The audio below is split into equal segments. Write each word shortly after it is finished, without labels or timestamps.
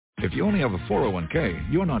If you only have a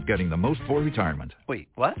 401k, you're not getting the most for retirement. Wait,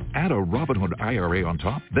 what? Add a Robinhood IRA on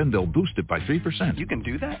top, then they'll boost it by 3%. You can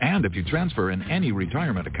do that? And if you transfer in any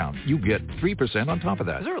retirement account, you get 3% on top of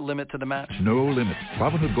that. Is there a limit to the match? No limit.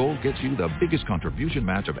 Robinhood Gold gets you the biggest contribution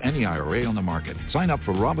match of any IRA on the market. Sign up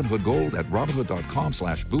for Robinhood Gold at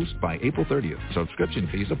Robinhood.com/boost by April 30th. Subscription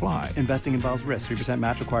fees apply. Investing involves risk. 3%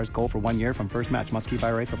 match requires gold for 1 year from first match. Must keep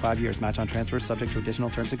IRA for 5 years. Match on transfers subject to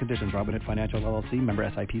additional terms and conditions. Robinhood Financial LLC, member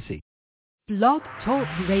SIPC. Blog Talk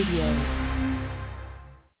Radio.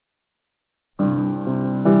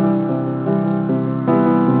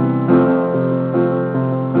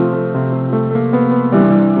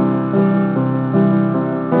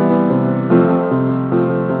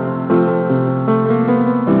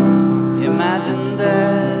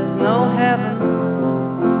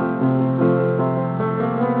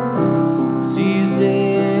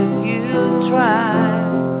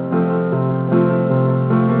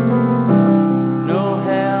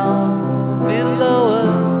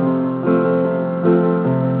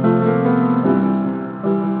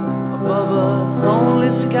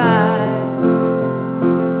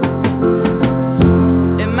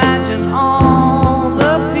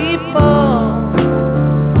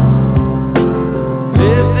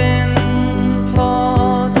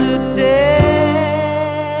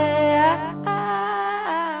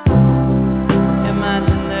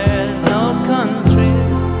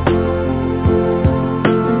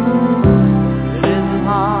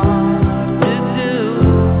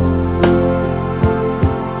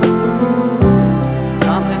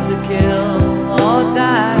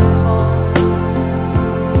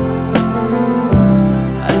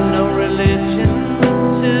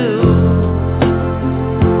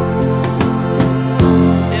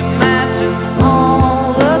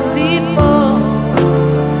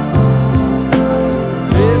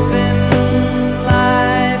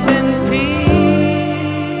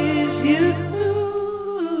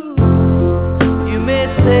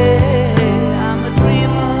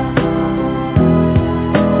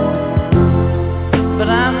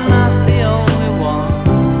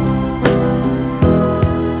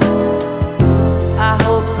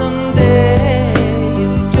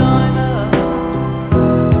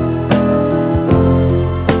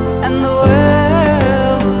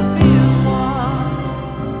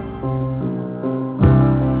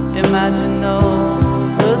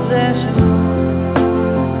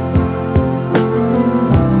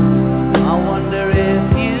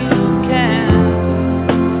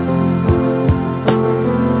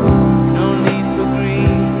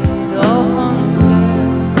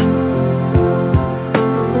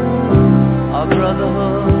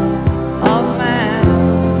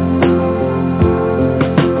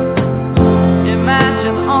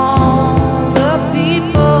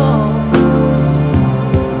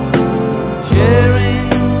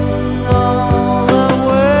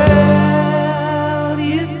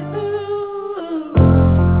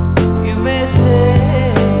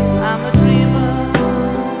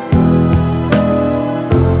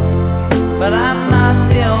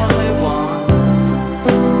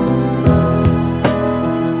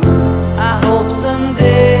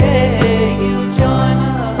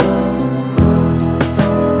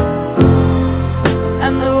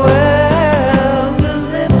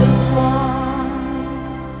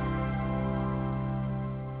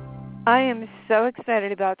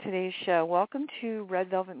 Excited about today's show. Welcome to Red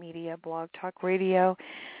Velvet Media Blog Talk Radio.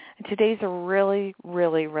 Today's a really,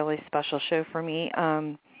 really, really special show for me.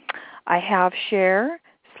 I have Cher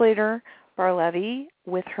Slater-Barlevi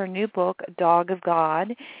with her new book, Dog of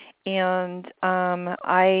God. And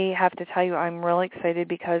I have to tell you, I'm really excited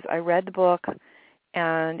because I read the book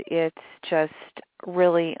and it's just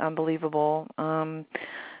really unbelievable.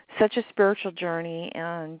 Such a spiritual journey,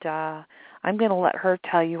 and I'm going to let her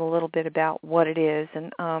tell you a little bit about what it is.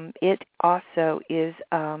 And it also is,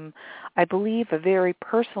 I believe, a very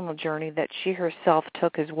personal journey that she herself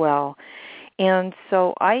took as well. And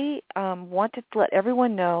so I want to let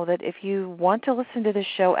everyone know that if you want to listen to the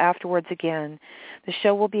show afterwards again, the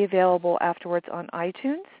show will be available afterwards on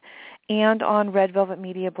iTunes and on Red Velvet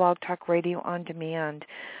Media Blog Talk Radio on demand.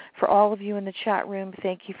 For all of you in the chat room,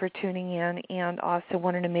 thank you for tuning in, and also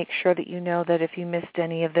wanted to make sure that you know that if you missed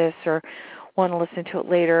any of this or want to listen to it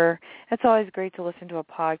later, it's always great to listen to a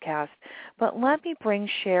podcast. But let me bring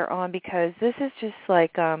Cher on because this is just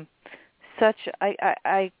like I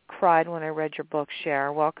cried when I read your book,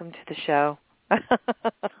 Cher. Welcome to the show.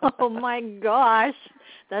 Oh, my gosh.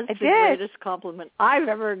 That's the greatest compliment I've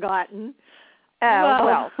ever gotten.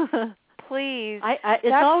 Oh, well. Please.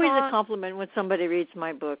 It's always a compliment when somebody reads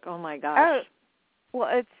my book. Oh, my gosh.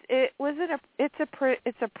 Well, it's a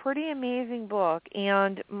pretty amazing book,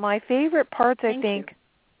 and my favorite parts I think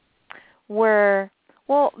were,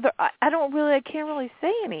 well, I can't really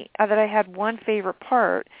say any that I had one favorite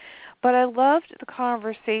part, but I loved the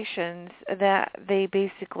conversations that they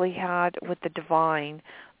basically had with the divine.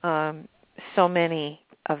 So many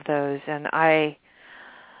of those, and I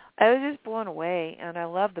was just blown away, and I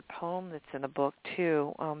love the poem that's in the book,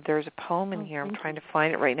 too. There's a poem in here. I'm trying to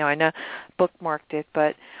find it right now. I know bookmarked it,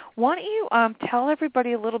 but why don't you tell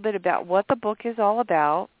everybody a little bit about what the book is all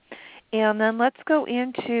about, and then let's go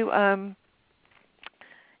into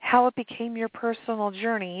how it became your personal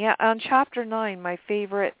journey. Yeah, on Chapter 9, my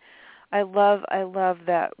favorite, I love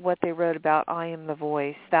that what they wrote about I Am the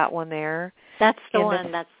Voice, that one there. That's the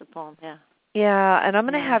one, that's the poem, yeah. Yeah, and I'm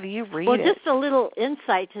going to have you read it. Well, just a little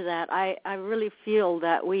insight to that. I really feel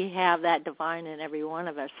that we have that divine in every one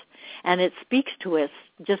of us, and it speaks to us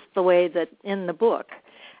just the way that in the book.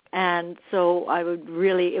 And so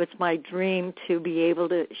it's my dream to be able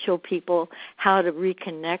to show people how to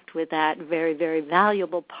reconnect with that very, very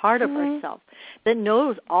valuable part of ourselves that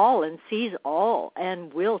knows all and sees all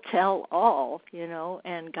and will tell all,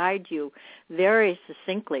 and guide you very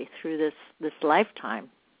succinctly through this lifetime.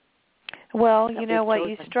 Well, you know what,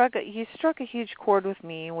 you struck a huge chord with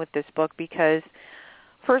me with this book because,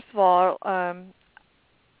 first of all,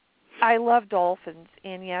 I love dolphins,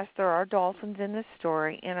 and yes, there are dolphins in this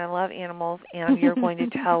story, and I love animals, and you're going to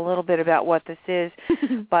tell a little bit about what this is.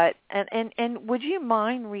 But and would you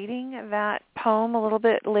mind reading that poem a little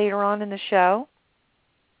bit later on in the show?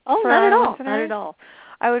 Oh, not at all. Not at all.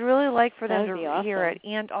 I would really like for them to hear it.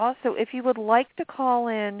 And also, if you would like to call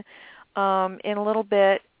in a little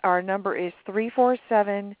bit, our number is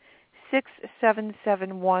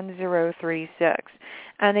 347-677-1036.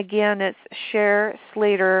 And again, it's Cher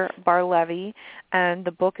Slater-Barlevi, and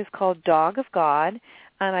the book is called Dog of God.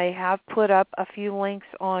 And I have put up a few links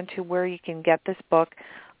on to where you can get this book.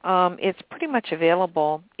 It's pretty much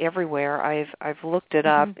available everywhere. I've looked it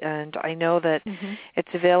up, and I know that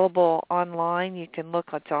it's available online. You can look.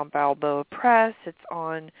 It's on Balboa Press. It's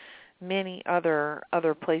on many other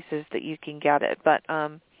places that you can get it. But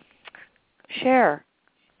Cher,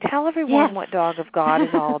 tell everyone what Dog of God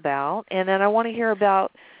is all about, and then I want to hear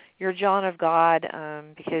about your John of God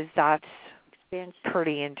because that's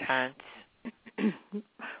pretty intense.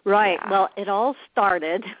 Right. Yeah. Well, it all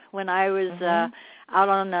started when I was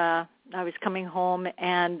I was coming home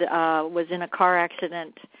and was in a car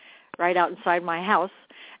accident right outside my house,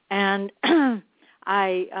 and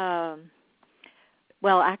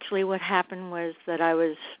actually what happened was that I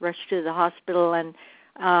was rushed to the hospital, and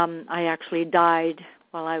I actually died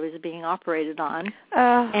while I was being operated on,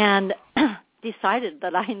 and decided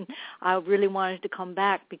that I really wanted to come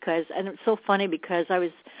back and it's so funny because I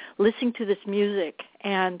was listening to this music,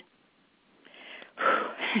 and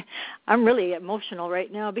I'm really emotional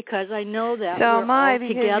right now because I know that we're all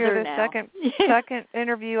together you're the now. second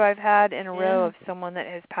interview I've had in a row of someone that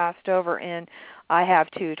has passed over, and I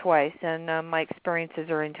have too, twice, and my experiences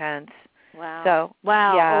are intense. Wow. So,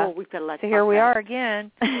 yeah. Oh, we've got a lot to So here we are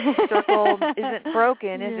again. Circle isn't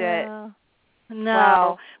broken, is it? No.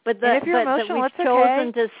 Wow. But if you're emotional, we've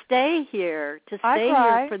chosen to stay here,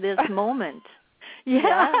 for this moment.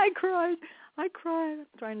 Yeah, I cried. I'm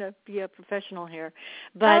trying to be a professional here.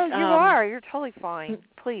 But you are. You're totally fine.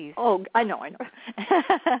 Please. Oh, I know.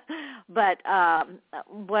 But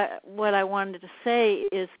what I wanted to say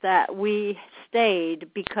is that we stayed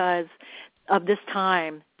because of this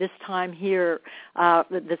time here,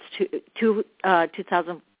 that's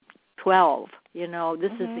 2012.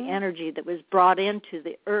 This is the energy that was brought into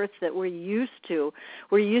the earth that we're used to.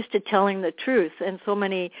 We're used to telling the truth, and so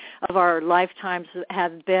many of our lifetimes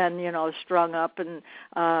have been, strung up and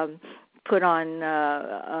put on,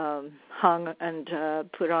 hung and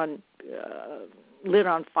put on, lit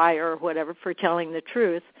on fire or whatever for telling the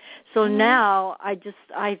truth. So now I'm just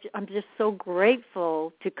so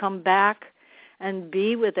grateful to come back and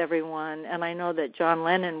be with everyone. And I know that John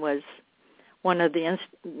Lennon was one of the,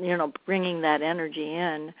 bringing that energy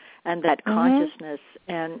in and that consciousness.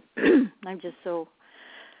 And I'm just so,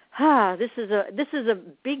 this is a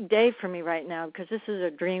big day for me right now because this is a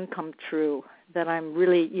dream come true, that I'm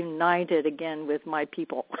really united again with my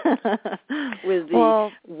people, with the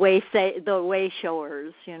way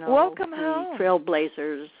showers, welcome home,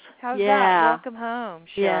 trailblazers. How's that? Welcome home.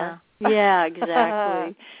 Sure. Yeah,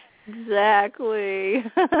 exactly. Exactly.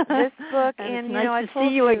 This book, and it's nice to see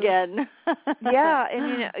you again. Yeah,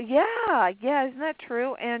 and isn't that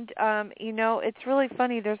true? And it's really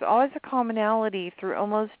funny. There's always a commonality through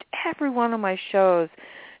almost every one of my shows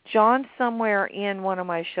John's somewhere in one of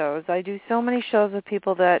my shows. I do so many shows with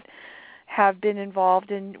people that have been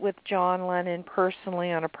involved with John Lennon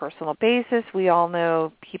personally on a personal basis. We all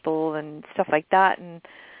know people and stuff like that, and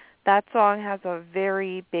that song has a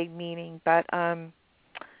very big meaning. But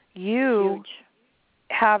you Huge.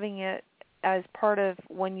 Having it as part of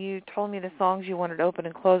when you told me the songs you wanted to open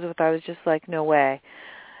and close with, I was just like, no way.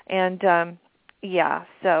 And,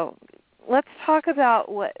 so let's talk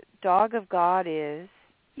about what Dog of God is.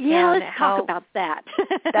 Yeah, let's talk about that.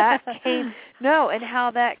 And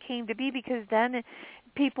how that came to be, because then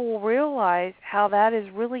people will realize how that is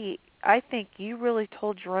really, I think you really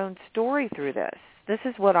told your own story through this. This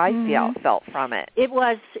is what I felt from it. It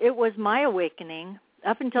was my awakening.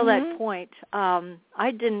 Up until that point, I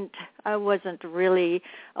wasn't really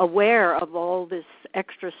aware of all this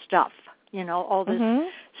extra stuff, all this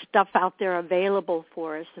stuff out there available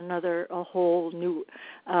for us, a whole new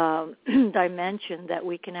dimension that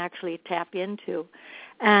we can actually tap into.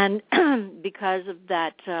 And because of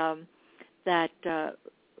that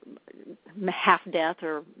half death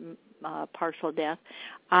or partial death,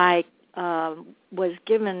 I was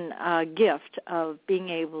given a gift of being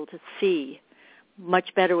able to see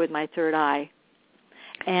much better with my third eye.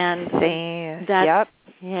 And Yep.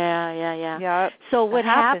 So what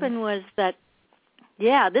happened was that,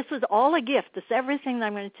 this was all a gift. Everything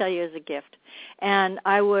I'm going to tell you is a gift. And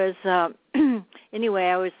I was,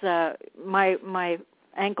 my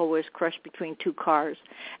ankle was crushed between two cars,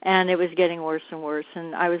 and it was getting worse and worse.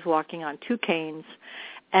 And I was walking on two canes,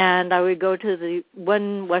 and I would go to the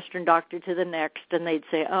one Western doctor to the next, and they'd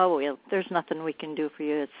say, "Oh, well, there's nothing we can do for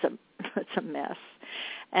you. It's a mess."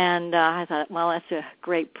 And I thought, well, that's a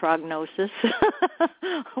great prognosis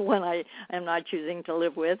when I am not choosing to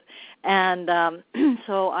live with. And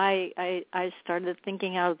so I started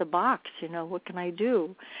thinking out of the box, what can I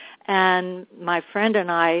do? And my friend and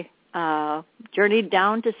I journeyed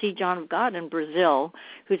down to see John of God in Brazil,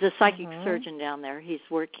 who's a psychic surgeon down there. He's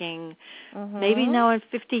working maybe now in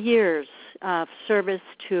 50 years of service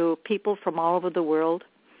to people from all over the world.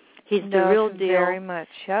 He's the real deal. Very much,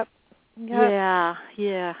 yep. Yeah,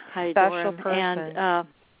 I adore him. Person. And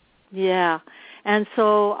and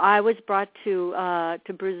so I was brought to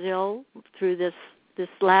Brazil through this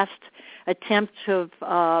last attempt of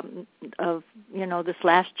this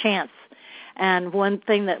last chance. And one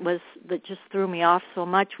thing that just threw me off so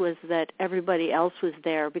much was that everybody else was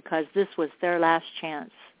there because this was their last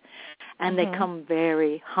chance, and they come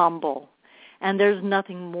very humble. And there's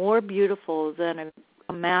nothing more beautiful than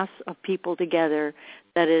a mass of people together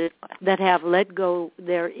that have let go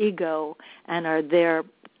their ego and are there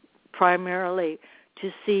primarily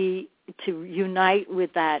to unite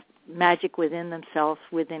with that magic within themselves,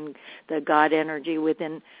 within the God energy,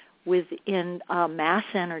 within mass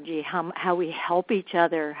energy, how we help each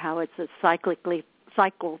other, how it's a cycle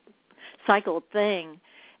thing,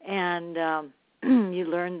 and you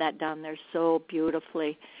learn that down there so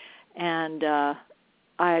beautifully. And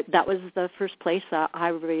that was the first place I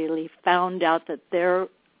really found out that there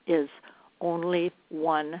is only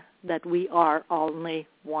one, that we are only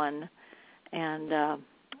one, and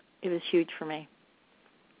it was huge for me.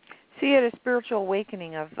 So you had a spiritual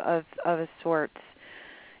awakening of a sort.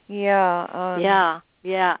 Yeah.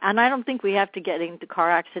 And I don't think we have to get into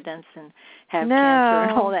car accidents and have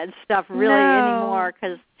cancer and all that stuff anymore,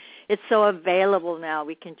 because it's so available now.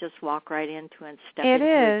 We can just walk right into and step into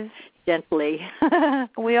it gently.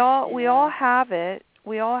 We all have it.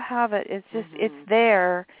 It's just it's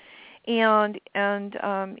there. And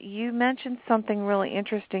you mentioned something really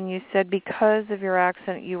interesting. You said because of your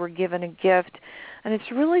accident you were given a gift. And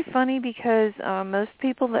it's really funny because most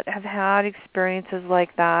people that have had experiences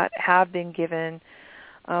like that have been given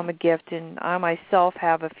a gift, and I myself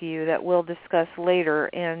have a few that we'll discuss later.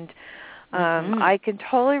 And I can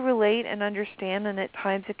totally relate and understand, and at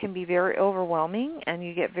times it can be very overwhelming, and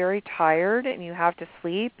you get very tired, and you have to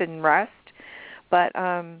sleep and rest. But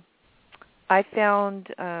I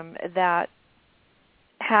found that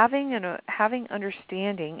having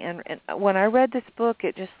understanding, and when I read this book,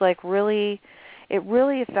 it just it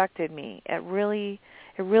really affected me. It really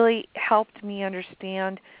helped me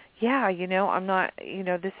understand, I'm not,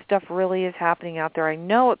 this stuff really is happening out there. I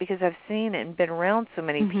know it because I've seen it and been around so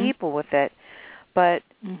many people with it. But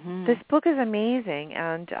this book is amazing.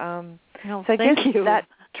 And so I guess that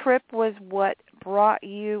trip was what brought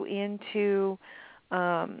you into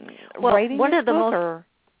writing this book?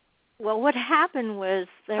 Well, what happened was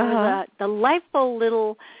there was a delightful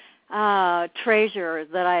little treasure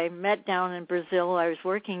that I met down in Brazil. I was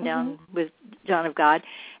working down with John of God,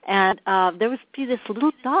 and there would be this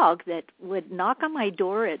little dog that would knock on my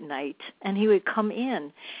door at night, and he would come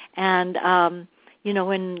in. And, you know,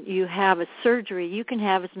 when you have a surgery, you can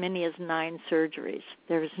have as many as 9 surgeries.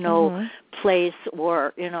 There's no place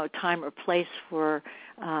or, you know, time or place for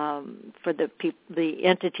the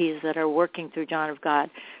entities that are working through John of God.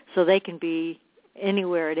 So they can be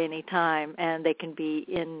anywhere at any time, and they can be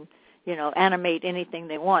in, you know, animate anything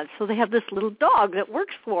they want. So they have this little dog that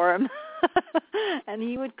works for him. And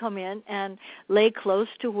he would come in and lay close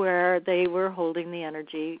to where they were holding the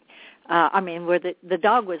energy. Where the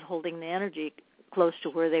dog was holding the energy close to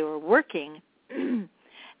where they were working.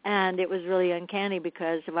 And it was really uncanny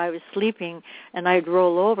because if I was sleeping and I'd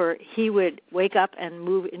roll over, he would wake up and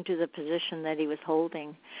move into the position that he was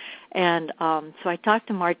holding. And so I talked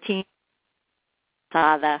to Martin,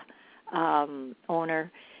 the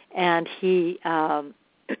owner, and he I'm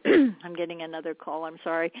getting another call, I'm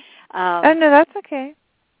sorry. Oh, no, that's okay.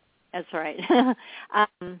 That's all right.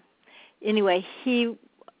 Anyway, he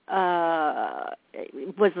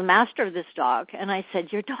was the master of this dog, and I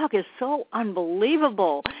said, your dog is so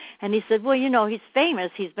unbelievable. And he said, well, you know, he's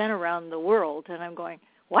famous. He's been around the world. And I'm going,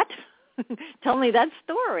 what? Tell me that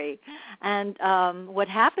story. And what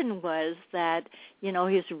happened was that, you know,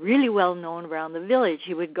 he's really well known around the village.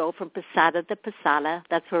 He would go from posada to posada.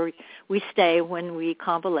 That's where we stay when we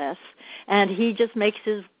convalesce. And he just makes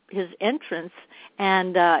his entrance,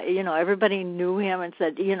 and, you know, everybody knew him and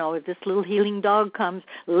said, you know, if this little healing dog comes,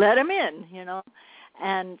 let him in, you know.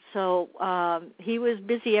 And so he was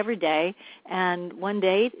busy every day, and one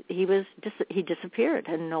day he disappeared,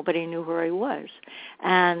 and nobody knew where he was.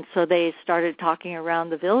 And so they started talking around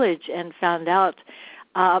the village and found out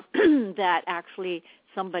that actually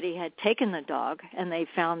somebody had taken the dog, and they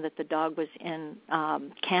found that the dog was in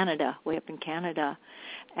Canada, way up in Canada.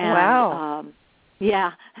 And, wow.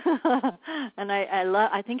 Yeah, and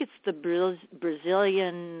I think it's the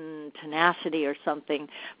Brazilian tenacity or something,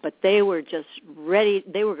 but they were just ready.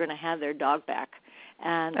 They were going to have their dog back,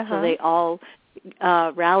 and so they all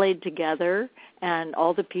rallied together, and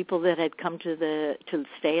all the people that had come to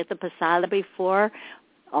stay at the posada before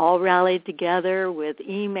all rallied together with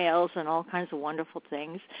emails and all kinds of wonderful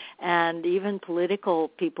things, and even political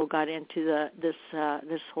people got into this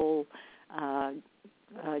whole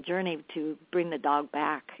journey to bring the dog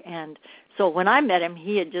back. And so when I met him,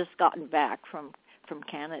 he had just gotten back from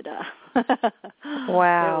Canada. Wow. It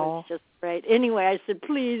was just great. Anyway, I said,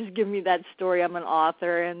 please give me that story. I'm an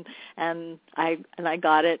author, and I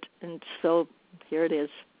got it, and so here it is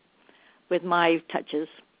with my touches.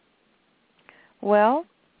 Well,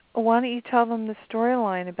 why don't you tell them the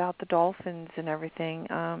storyline about the dolphins and everything,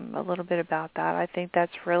 a little bit about that. I think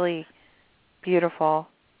that's really beautiful.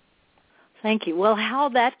 Thank you. Well, how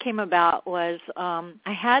that came about was I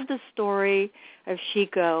had the story of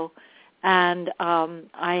Xico, and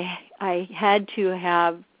I had to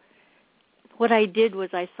have, what I did was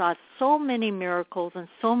I saw so many miracles and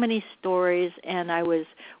so many stories, and I was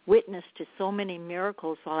witness to so many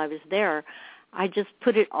miracles while I was there. I just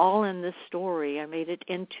put it all in this story. I made it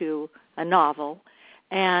into a novel,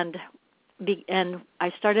 and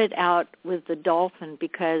I started out with the dolphin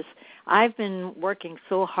because I've been working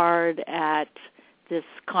so hard at this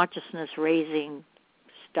consciousness-raising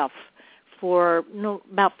stuff for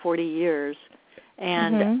about 40 years,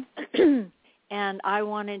 and and I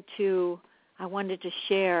wanted to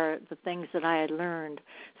share the things that I had learned.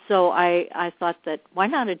 So I thought that why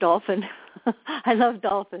not a dolphin? I love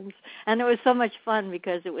dolphins, and it was so much fun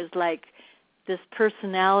because it was like this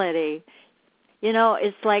personality. You know,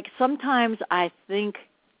 it's like sometimes I think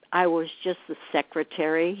I was just the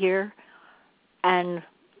secretary here, and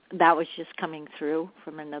that was just coming through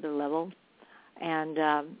from another level. And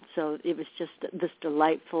so it was just this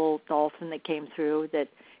delightful dolphin that came through that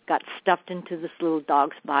got stuffed into this little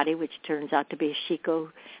dog's body, which turns out to be a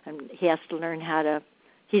Xico, and he has to learn how to,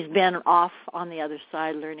 he's been off on the other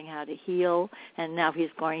side learning how to heal, and now he's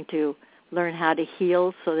going to learn how to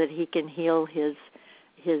heal so that he can heal his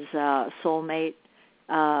soulmate,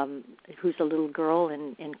 who's a little girl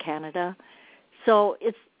in Canada. So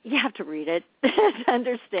it's, you have to read it to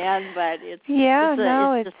understand, but it's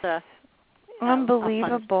just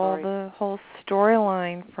unbelievable, the whole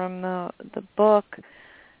storyline from the book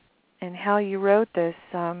and how you wrote this.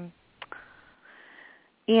 And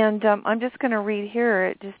I'm just going to read here.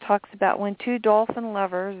 It just talks about when two dolphin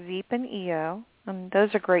lovers, Zeeep and Eeeoo,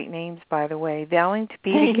 those are great names, by the way, vowing to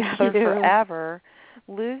be together forever,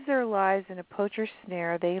 lose their lives in a poacher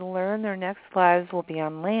snare, they learn their next lives will be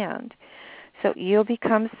on land. So Eeeoo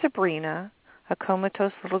becomes Sabrina, a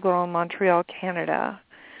comatose little girl in Montreal, Canada.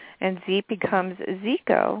 And Zeeep becomes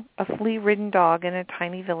Xico, a flea-ridden dog in a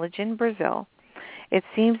tiny village in Brazil. It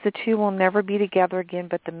seems the two will never be together again,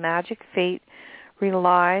 but the magic fate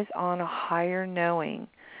relies on a higher knowing.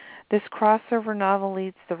 This crossover novel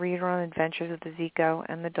leads the reader on adventures of the Xico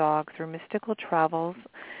and the dog through mystical travels,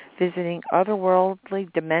 visiting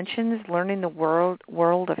otherworldly dimensions, learning the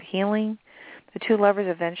world of healing. The two lovers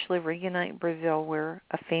eventually reunite in Brazil, where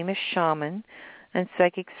a famous shaman and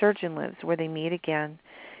psychic surgeon lives, where they meet again.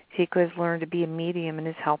 Xico has learned to be a medium and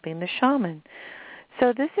is helping the shaman.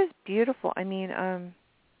 So this is beautiful. I mean,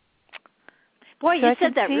 boy, you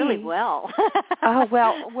said that really well. Oh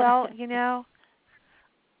well, you know,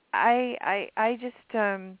 I just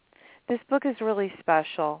this book is really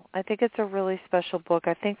special. I think it's a really special book.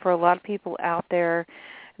 I think for a lot of people out there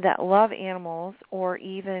that love animals or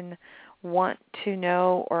even want to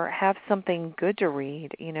know or have something good to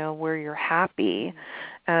read, you know, where you're happy,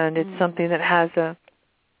 and it's something that has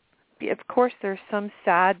of course there's some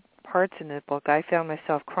sad parts in the book. I found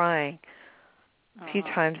myself crying a few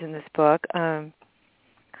times in this book.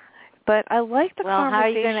 But I like the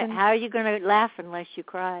conversation. How are you gonna laugh unless you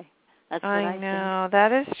cry? That's what I know. Think.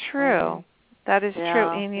 That is true. That is true.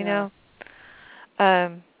 And you know,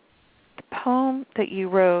 the poem that you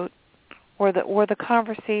wrote, or the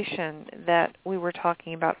conversation that we were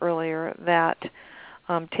talking about earlier, that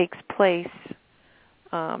takes place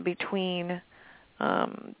between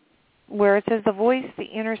where it says the voice, the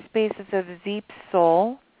inner spaces of Zeep's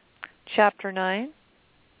soul, chapter 9. Do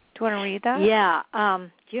you want to read that? Yeah.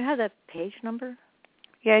 Do you have that page number?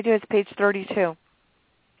 Yeah, I do. It's page 32.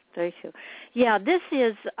 32. Yeah, this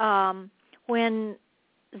is when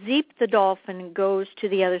Zeep the dolphin goes to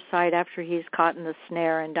the other side after he's caught in the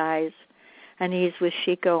snare and dies, and he's with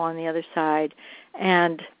Xico on the other side,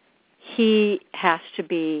 and he has to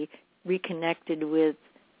be reconnected with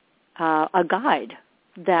a guide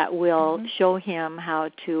that will show him how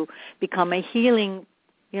to become a healing,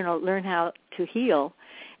 learn how to heal.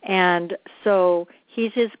 And so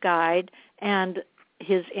he's his guide and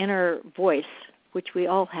his inner voice, which we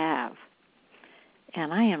all have.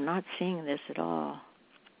 And I am not seeing this at all.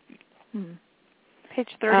 Page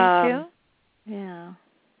 32? Yeah.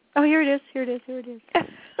 Oh, here it is.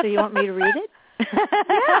 So you want me to read it?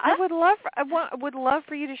 Yeah, I would love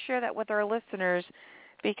for you to share that with our listeners,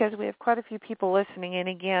 because we have quite a few people listening. And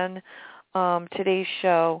again, today's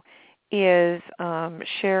show is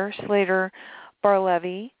Cher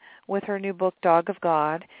Slater-Barlevi with her new book, Dog of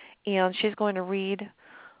God. And she's going to read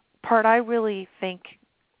part I really think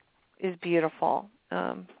is beautiful.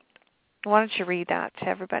 Why don't you read that to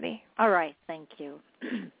everybody? All right, thank you.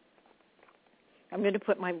 I'm going to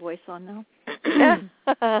put my voice on now.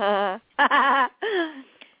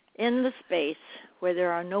 In the space where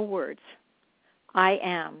there are no words, I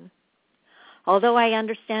am. Although I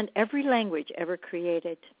understand every language ever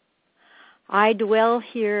created, I dwell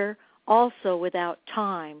here also without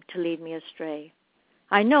time to lead me astray.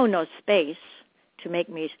 I know no space to make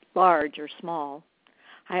me large or small.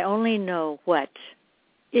 I only know what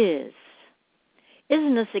is.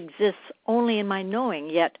 Isness exists only in my knowing,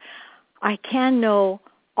 yet I can know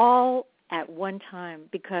all at one time,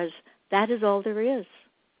 because that is all there is.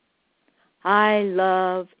 I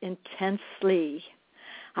love intensely.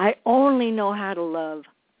 I only know how to love.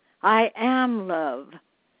 I am love.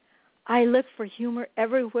 I look for humor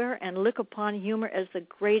everywhere and look upon humor as the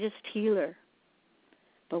greatest healer.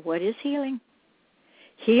 But what is healing?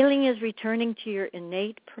 Healing is returning to your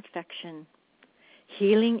innate perfection.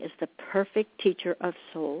 Healing is the perfect teacher of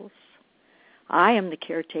souls. I am the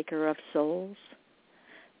caretaker of souls.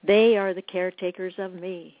 They are the caretakers of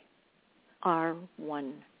me, are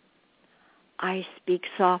one. I speak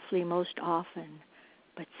softly most often,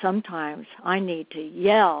 but sometimes I need to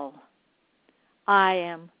yell. I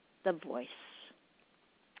am the voice.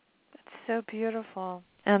 That's so beautiful.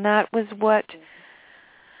 And that was what,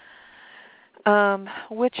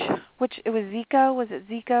 which it was Xico? Was it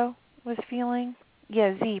Xico was feeling?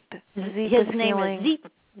 Yeah, Zeep. Zeep His was name feeling. is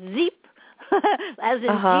Zeep. As in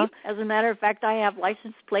Zeep. As a matter of fact, I have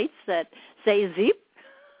license plates that say Zeep.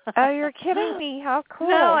 Oh, you're kidding me. How cool.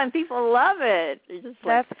 No, and people love it.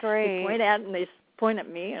 That's great. They point at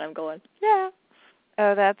me, and I'm going, yeah.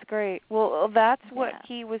 Oh, that's great. Well, that's what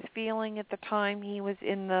he was feeling at the time he was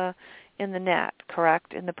in the net,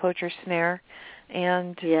 correct? In the poacher snare.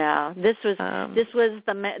 And this was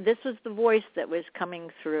the voice that was coming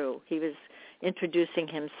through. He was introducing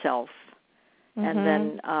himself. And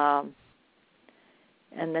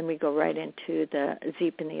then we go right into the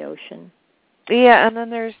Zeep in the ocean. Yeah, and then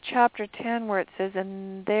there's chapter 10 where it says,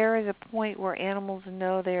 and there is a point where animals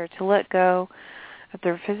know they are to let go of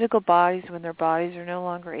their physical bodies when their bodies are no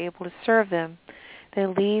longer able to serve them. They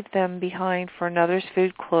leave them behind for another's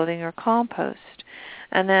food, clothing, or compost.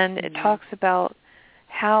 And then it talks about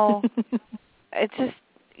how it's just,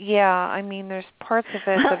 yeah, I mean, there's parts of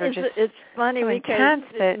it that are just it's funny so because intense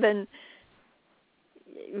that,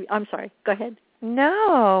 I'm sorry, go ahead.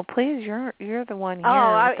 No, please, you're the one here.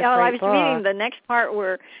 I was book. reading the next part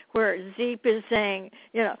where Zeeep is saying,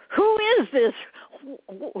 who is this?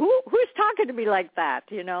 Who's talking to me like that?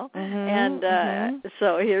 And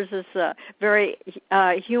so here's this very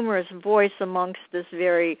humorous voice amongst this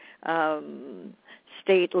very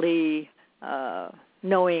stately,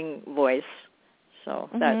 knowing voice. So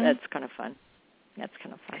that's kind of fun. That's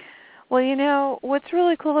kind of fun. Well, what's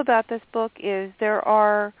really cool about this book is there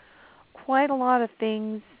are quite a lot of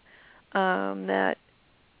things that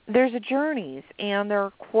there's a journeys, and there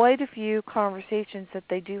are quite a few conversations that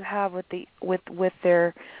they do have with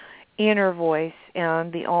their inner voice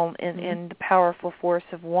and and the powerful force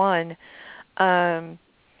of one. How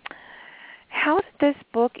did this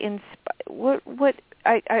book inspire?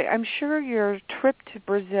 I'm sure your trip to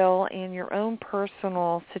Brazil and your own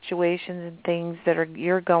personal situations and things that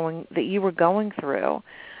you were going through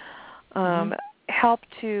helped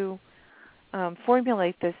to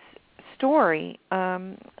formulate this story. How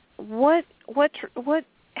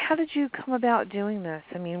did you come about doing this?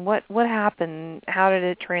 I mean, what happened? How did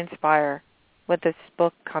it transpire with this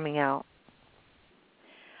book coming out?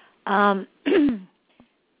 I'm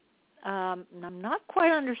not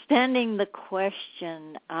quite understanding the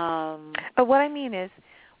question. What I mean is,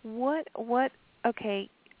 at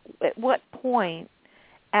what point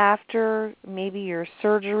after maybe your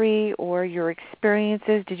surgery or your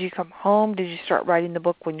experiences, did you come home? Did you start writing the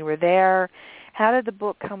book when you were there? How did the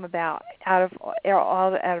book come about? Out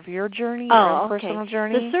of your journey, your own personal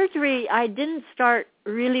journey? The surgery, I didn't start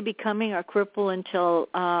really becoming a cripple until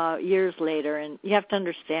years later. And you have to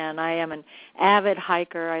understand, I am an avid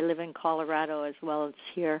hiker. I live in Colorado as well as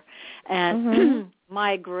here. And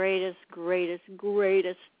my greatest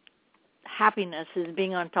happiness is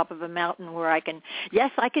being on top of a mountain where I can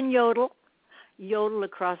yodel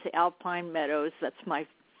across the alpine meadows. That's my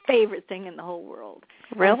favorite thing in the whole world.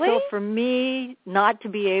 Really? And so for me, not to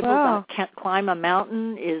be able to climb a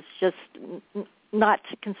mountain is just not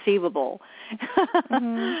conceivable.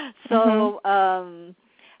 So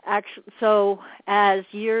so as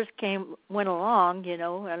years went along, and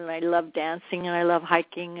I love dancing and I love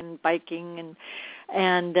hiking and biking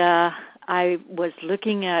and I was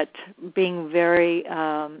looking at being very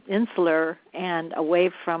insular and away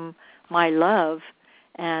from my love,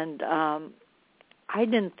 and I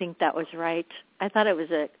didn't think that was right. I thought it was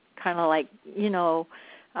a kind of like,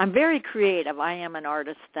 I'm very creative. I am an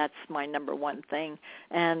artist. That's my number one thing.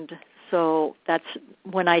 And so that's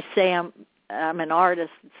when I say I'm an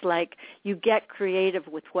artist, it's like you get creative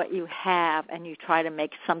with what you have and you try to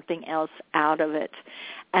make something else out of it.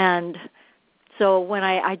 And so when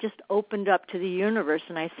I just opened up to the universe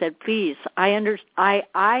and I said, please,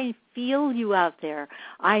 I feel you out there.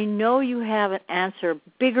 I know you have an answer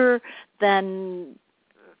bigger than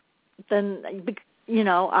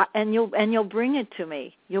and you'll bring it to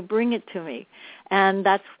me. You'll bring it to me. And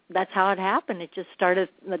that's how it happened. It just started,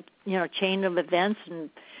 chain of events, and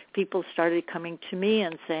people started coming to me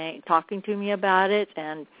and talking to me about it.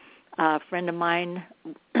 And a friend of mine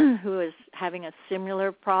who is having a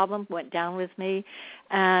similar problem went down with me.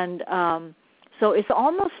 And so it's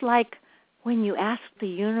almost like when you ask the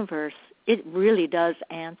universe, it really does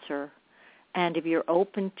answer. And if you're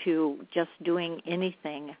open to just doing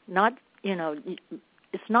anything,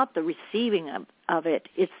 it's not the receiving of it,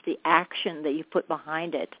 it's the action that you put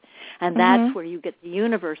behind it. And that's where you get the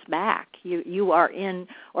universe back. You are in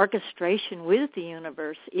orchestration with the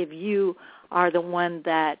universe if you are the one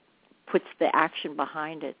that puts the action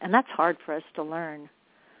behind it. And that's hard for us to learn.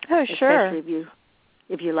 Oh, sure. Especially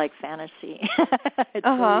if you like fantasy. It's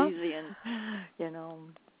so easy and,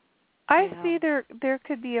 I see there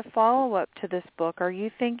could be a follow-up to this book. Are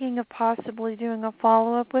you thinking of possibly doing a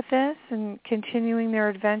follow-up with this and continuing their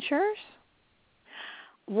adventures?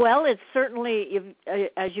 Well, it's certainly,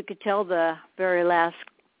 as you could tell, the very last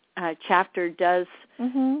chapter does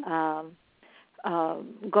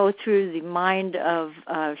go through the mind of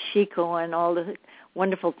Xico and all the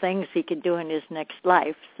wonderful things he could do in his next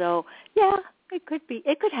life. So, yeah, it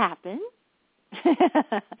could happen.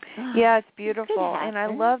 Yeah, it's beautiful, and I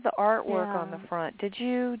love the artwork on the front. Did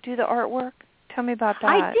you do the artwork? Tell me about that.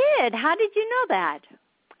 I did. How did you know that?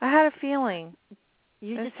 I had a feeling.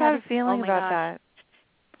 You just had a feeling about that.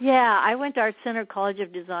 Yeah, I went to Art Center College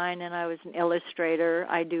of Design, and I was an illustrator.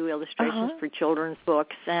 I do illustrations for children's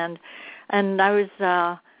books, and I was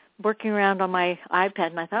working around on my iPad,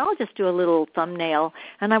 and I thought, I'll just do a little thumbnail,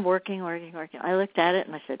 and I'm working. I looked at it,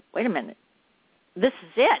 and I said, wait a minute, this is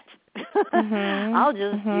it. I'll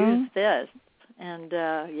just use this, and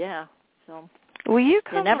so. Well, you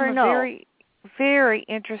come never from know. a very, very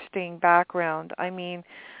interesting background. I mean,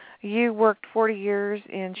 you worked 40 years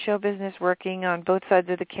in show business working on both sides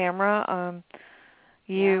of the camera.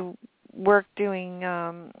 You worked doing,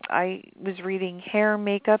 I was reading hair,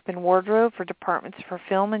 makeup, and wardrobe for departments for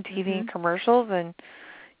film and TV and commercials, and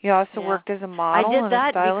you also worked as a model and a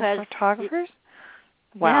stylist for photographers?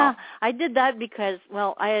 Wow. Yeah, I did that because,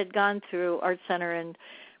 I had gone through Art Center and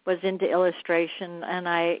was into illustration, and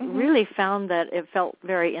I really found that it felt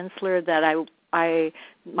very insular, that my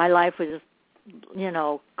life was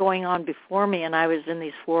going on before me, and I was in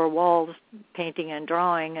these four walls painting and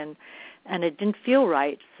drawing, and it didn't feel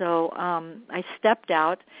right. So I stepped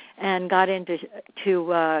out and got into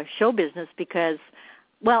show business because,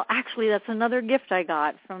 actually that's another gift I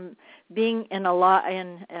got from being in a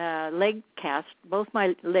leg cast. Both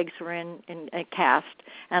my legs were in a cast,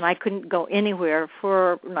 and I couldn't go anywhere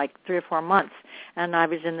for like 3 or 4 months, and I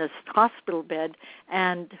was in this hospital bed.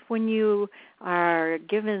 And when you are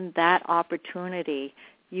given that opportunity,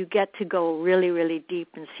 you get to go really, really deep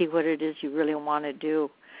and see what it is you really want to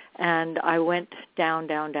do. And I went down,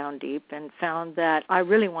 down, down deep and found that I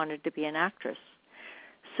really wanted to be an actress.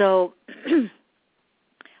 So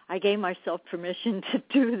I gave myself permission to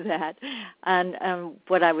do that. And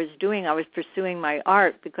what I was doing, I was pursuing my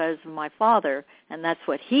art because of my father, and that's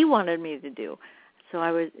what he wanted me to do. So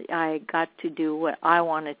I got to do what I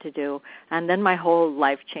wanted to do, and then my whole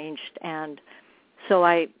life changed. And so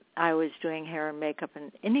I was doing hair and makeup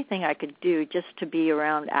and anything I could do just to be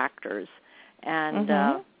around actors and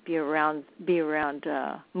be around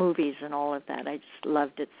movies and all of that. I just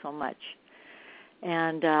loved it so much.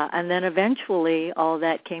 And then eventually all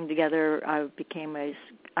that came together. I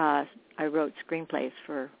wrote screenplays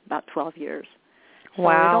for about 12 years. So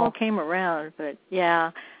wow. It all came around, but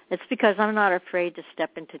it's because I'm not afraid to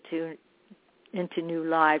step into new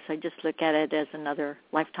lives. I just look at it as another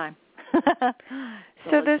lifetime.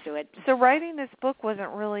 So writing this book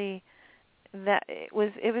wasn't really that. It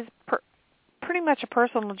was pretty much a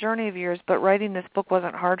personal journey of yours, but writing this book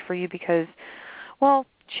wasn't hard for you because,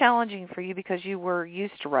 challenging for you because you were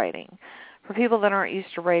used to writing. For people that aren't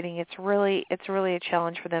used to writing, it's really a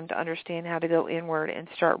challenge for them to understand how to go inward and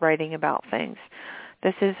start writing about things.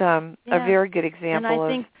 This is a very good example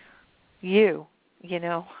of you.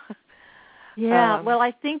 Yeah,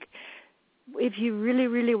 I think if you really,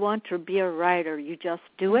 really want to be a writer, you just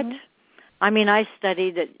do it. I mean, I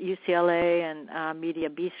studied at UCLA and Media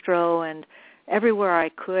Bistro, and everywhere I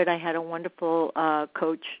could. I had a wonderful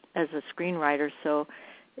coach as a screenwriter, so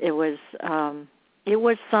it was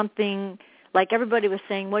something like everybody was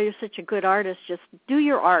saying, well, you're such a good artist, just do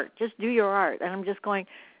your art. And I'm just going,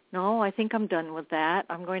 no, I think I'm done with that.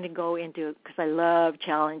 I'm going to go into it because I love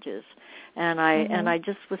challenges. And I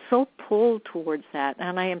just was so pulled towards that,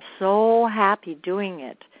 and I am so happy doing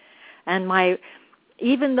it. And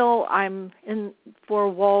even though I'm in 4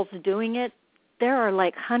 walls doing it, there are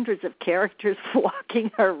like hundreds of characters walking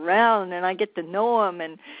around, and I get to know them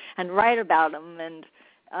and write about them, and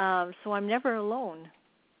so I'm never alone.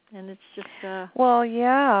 And it's just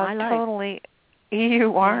totally.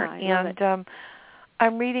 You aren't. Yeah, and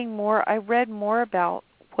I'm reading more. I read more about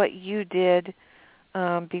what you did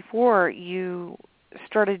before you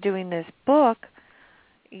started doing this book.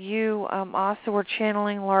 You also were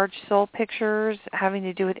channeling large soul pictures having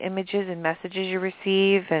to do with images and messages you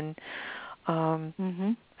receive, and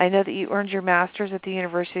I know that you earned your master's at the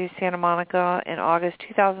University of Santa Monica in August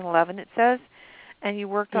 2011, it says, and you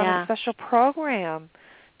worked on a special program,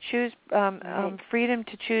 Freedom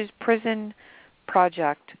to Choose Prison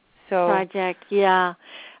Project. University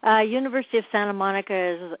of Santa Monica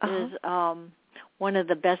is one of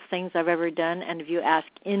the best things I've ever done, and if you ask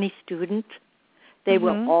any student, they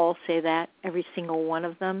will all say that, every single one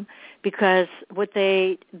of them, because what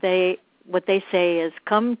they say is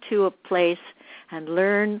come to a place and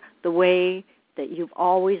learn the way that you've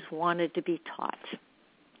always wanted to be taught.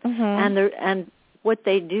 And what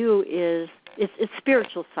they do is it's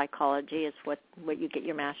spiritual psychology is what you get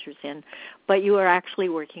your master's in, but you are actually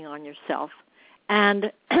working on yourself.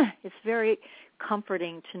 And it's very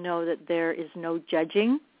comforting to know that there is no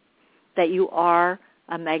judging, that you are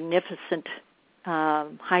a magnificent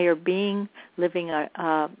higher being living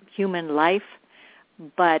a human life,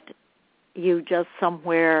 but you just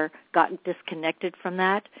somewhere got disconnected from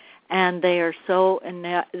that, and they are so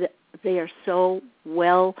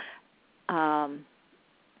well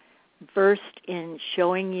versed in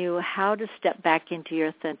showing you how to step back into your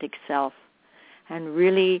authentic self and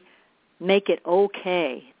really make it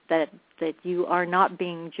okay that you are not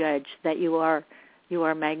being judged, that you are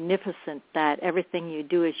magnificent, that everything you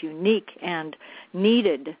do is unique and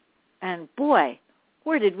needed. And boy,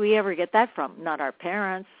 where did we ever get that from? Not our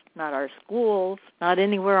parents, not our schools, not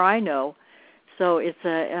anywhere I know. So it's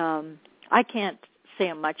I can't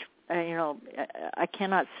say much, I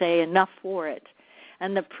cannot say enough for it.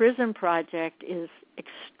 And the prison project is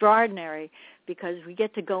extraordinary because we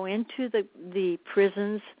get to go into the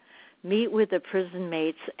prisons, meet with the prison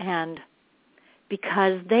mates, and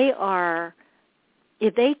because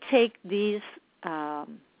if they take these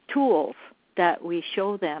tools that we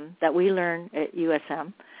show them, that we learn at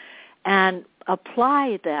USM, and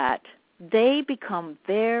apply that, they become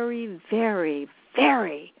very, very,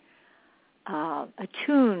 very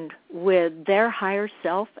attuned with their higher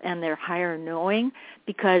self and their higher knowing,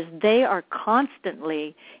 because they are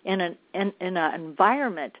constantly in an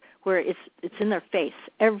environment where it's in their face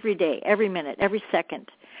every day, every minute, every second.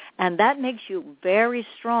 And that makes you very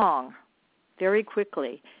strong very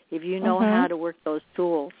quickly if you know how to work those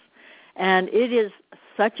tools. And it is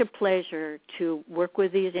such a pleasure to work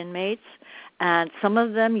with these inmates. And some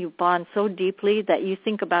of them you bond so deeply that you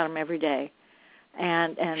think about them every day,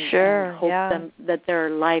 and hope them that their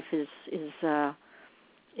life is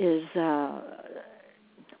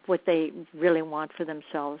what they really want for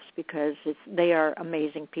themselves, because they are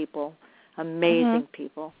amazing people,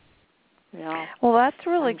 people. Yeah. Well, that's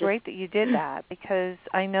really great that you did that, because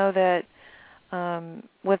I know that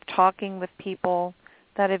with talking with people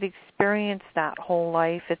that have experienced that whole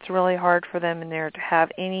life, it's really hard for them in there to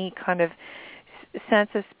have any kind of sense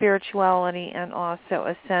of spirituality and also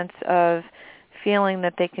a sense of feeling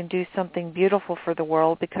that they can do something beautiful for the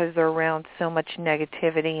world, because they're around so much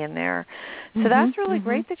negativity in there. So that's really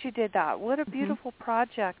great that you did that. What a beautiful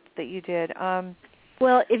project that you did.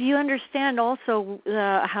 Well, if you understand also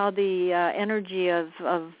how the energy of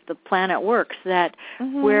the planet works, that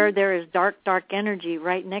where there is dark energy,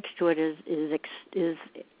 right next to it is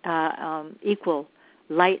equal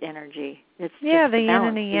light energy. It's the yin and the yang.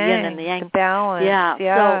 The yin and the yang. The balance. Yeah.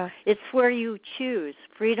 Yeah. So it's where you choose,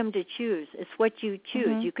 freedom to choose. It's what you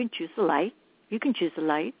choose. You can choose the light. You can choose the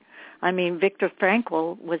light. I mean, Viktor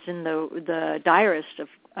Frankl was in the direst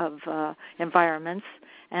of environments,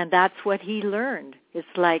 and that's what he learned. It's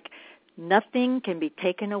like nothing can be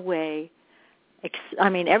taken away.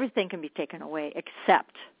 Everything can be taken away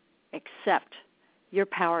except your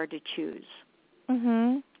power to choose.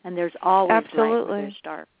 And there's always light where there's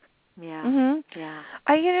dark. Yeah. Yeah.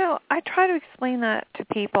 I try to explain that to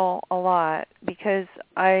people a lot, because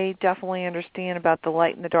I definitely understand about the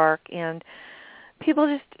light and the dark, and people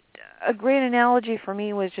just, a great analogy for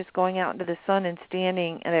me was just going out into the sun and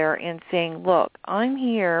standing there and saying, look, I'm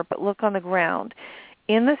here, but look on the ground.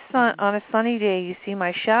 In the sun, on a sunny day, you see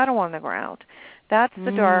my shadow on the ground. That's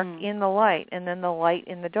the dark in the light, and then the light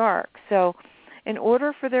in the dark. So in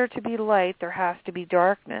order for there to be light, there has to be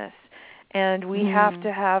darkness, and we have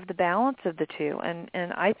to have the balance of the two. And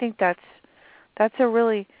I think that's a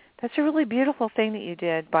really beautiful thing that you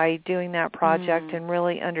did by doing that project and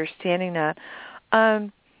really understanding that.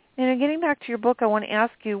 Getting back to your book, I want to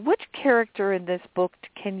ask you, which character in this book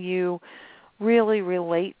can you really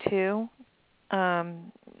relate to,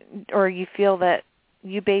 or you feel that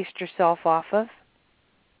you based yourself off of?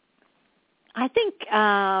 I think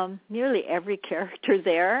nearly every character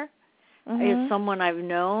there is someone I've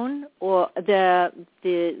known, or the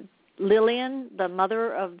Lillian, the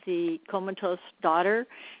mother of the comatose daughter,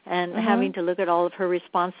 and having to look at all of her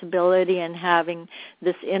responsibility and having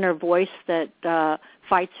this inner voice that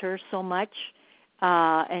fights her so much,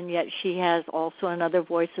 and yet she has also another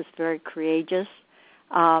voice that's very courageous.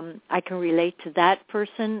 I can relate to that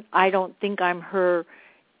person. I don't think I'm her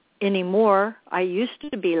anymore. I used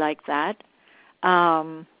to be like that,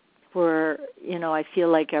 where I feel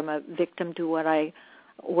like I'm a victim to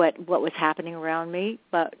what was happening around me,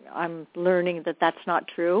 but I'm learning that that's not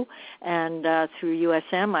true. And through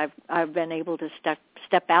USM, I've been able to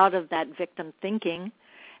step out of that victim thinking.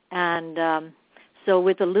 And so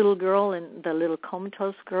with the little girl and the little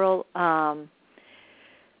comatose girl,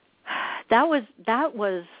 that was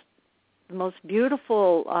the most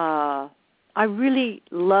beautiful. I really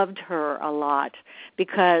loved her a lot,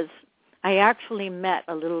 because I actually met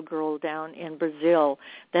a little girl down in Brazil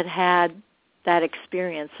that had that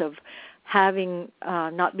experience of having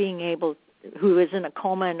who was in a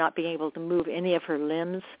coma and not being able to move any of her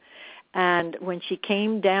limbs, And when she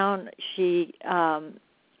came down, she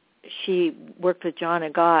worked with John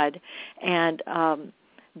of God, and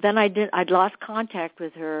then I'd lost contact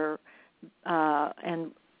with her,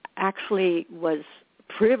 and actually was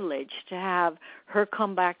privileged to have her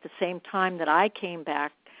come back the same time that I came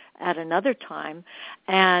back at another time,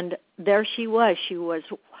 and there she was. She was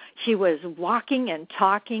walking and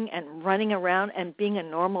talking and running around and being a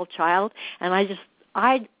normal child, and I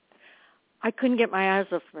couldn't get my eyes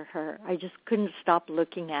off of her. I just couldn't stop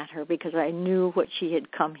looking at her because I knew what she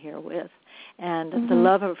had come here with. And the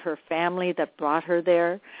love of her family that brought her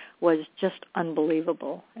there was just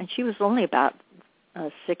unbelievable. And she was only about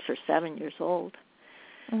 6 or 7 years old.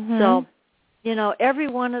 So, every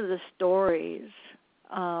one of the stories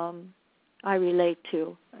I relate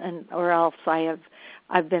to, or else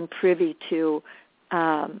I've been privy to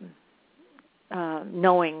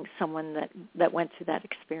knowing someone that went through that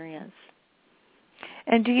experience.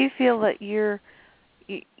 And do you feel that you're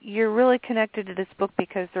really connected to this book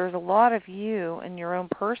because there's a lot of you and your own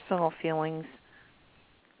personal feelings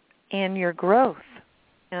and your growth,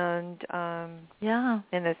 and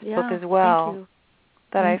in this book as well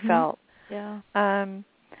that I felt.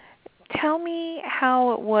 Tell me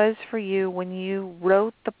how it was for you when you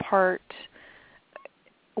wrote the part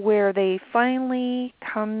where they finally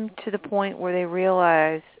come to the point where they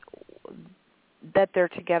realize that they're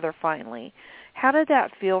together finally. How did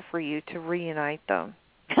that feel for you to reunite them?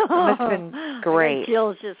 It must have been great. It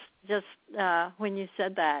feels just when you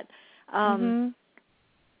said that. When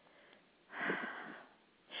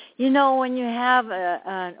you have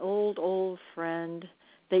an old friend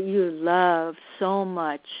that you love so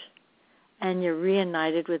much, and you're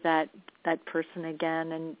reunited with that person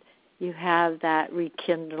again, and you have that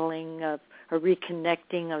rekindling of or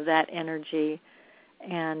reconnecting of that energy,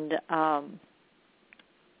 and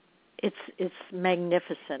it's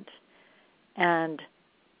magnificent. And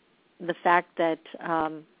the fact that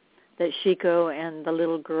Xico and the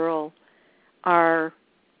little girl are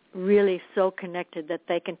really so connected that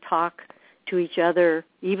they can talk to each other,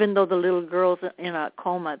 even though the little girl's in a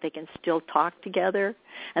coma, they can still talk together,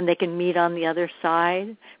 and they can meet on the other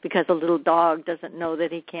side, because a little dog doesn't know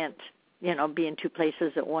that he can't, be in two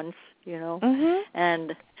places at once,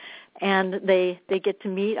 and they get to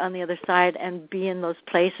meet on the other side and be in those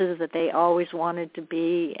places that they always wanted to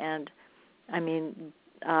be. And I mean,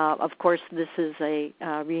 of course, this is a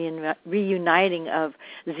reuniting of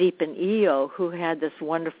Zeeep and Eeeoo, who had this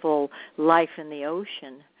wonderful life in the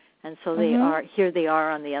ocean. And so they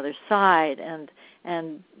are on the other side,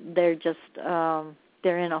 and they're just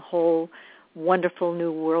they're in a whole wonderful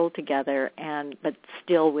new world together, but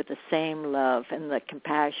still with the same love and the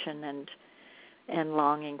compassion and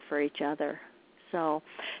longing for each other. So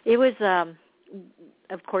it was,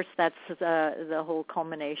 of course, that's the whole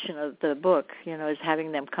culmination of the book, is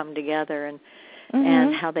having them come together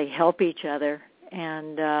and how they help each other,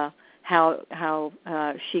 and how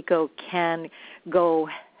Xico can go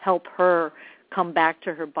help her come back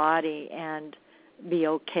to her body and be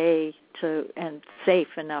okay and safe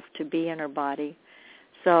enough to be in her body.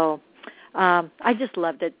 So I just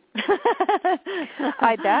loved it.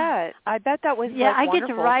 I bet that was I wonderful get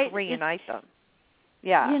to write, to reunite them.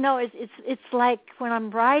 Yeah. It's like when I'm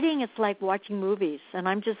writing, it's like watching movies, and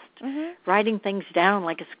I'm just writing things down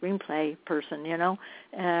like a screenplay person.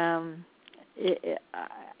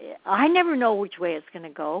 I never know which way it's going to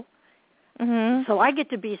go. So I get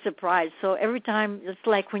to be surprised. So every time, it's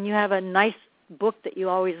like when you have a nice book that you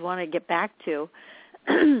always want to get back to,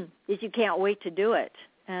 is you can't wait to do it.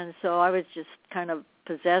 And so I was just kind of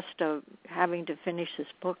possessed of having to finish this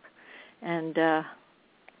book. And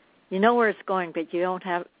you know where it's going, but you don't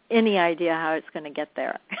have any idea how it's going to get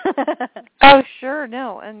there. Oh, sure,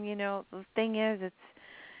 no. And, the thing is,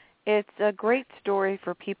 it's a great story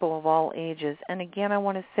for people of all ages. And again, I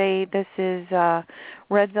want to say this is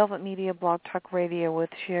Red Velvet Media Blog Talk Radio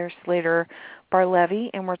with Cher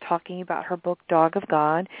Slater-Barlevi, and we're talking about her book, Dog of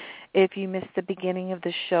God. If you missed the beginning of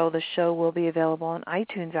the show will be available on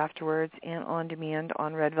iTunes afterwards and on demand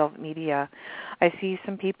on Red Velvet Media. I see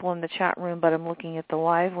some people in the chat room, but I'm looking at the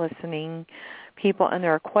live listening people, and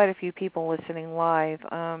there are quite a few people listening live.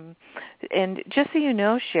 And just so you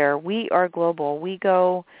know, Cher, we are global. We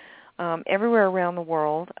go everywhere around the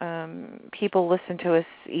world. People listen to us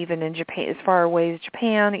even in Japan, as far away as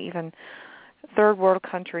Japan, even third world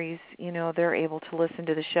countries. They're able to listen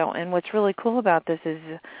to the show. And what's really cool about this is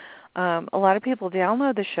a lot of people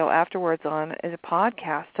download the show afterwards as a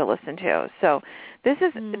podcast to listen to. So this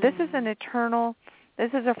is an eternal, this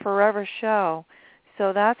is a forever show.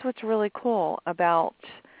 So that's what's really cool about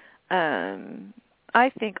I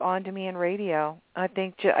think on-demand radio. I just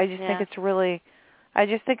think it's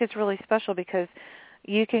really special because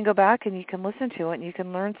you can go back and you can listen to it and you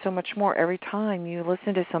can learn so much more every time you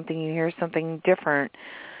listen to something. You hear something different.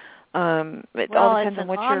 It all depends on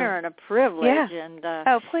what it's an honor and a privilege. Yeah. And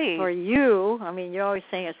please. For you, I mean, you're always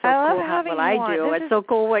saying it's so cool what I do. It's so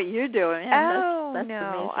cool what you do. Man, that's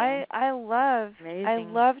no, amazing. I loved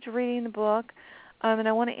reading the book, and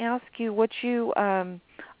I want to ask you what you are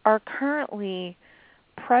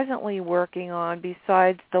presently working on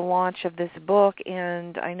besides the launch of this book,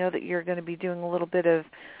 and I know that you're going to be doing a little bit of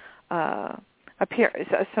some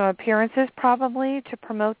appearances probably to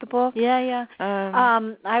promote the book. Yeah.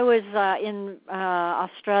 I was in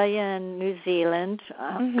Australia and New Zealand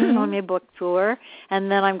on my book tour,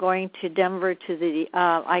 and then I'm going to Denver to the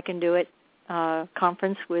I Can Do It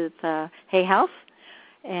conference with Hay House,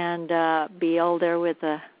 and be all there with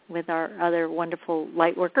our other wonderful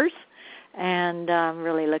light workers, and I'm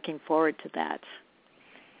really looking forward to that.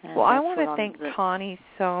 And I want to thank Tawny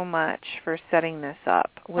so much for setting this up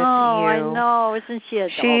with you. Oh, I know. Isn't she a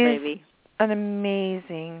doll baby? She's an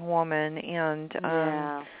amazing woman, and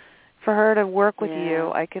for her to work with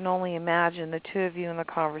you, I can only imagine the two of you and the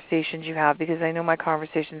conversations you have, because I know my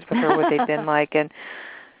conversations with her, what they've been like, and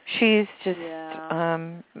she's just,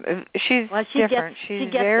 she's different. She's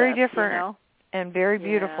very different, you know? And very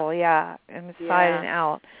beautiful, inside and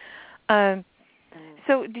out.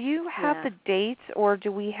 So do you have the dates, or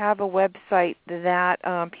do we have a website that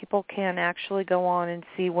people can actually go on and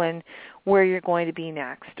see where you're going to be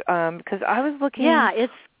next? Because I was looking. Yeah,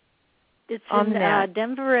 it's in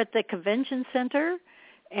Denver at the Convention Center,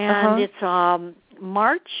 and it's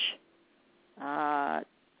March, I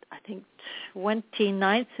think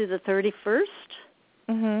 29th through the 31st.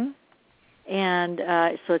 Mm-hmm. And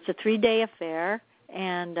so it's a 3-day affair.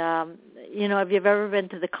 And, if you've ever been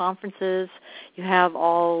to the conferences, you have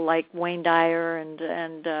all like Wayne Dyer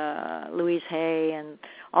and Louise Hay, and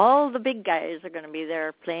all the big guys are going to be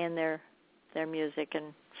there playing their music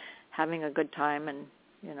and having a good time, and,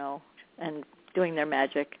 and doing their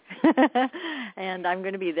magic. And I'm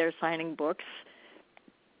going to be there signing books.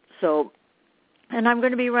 So, and I'm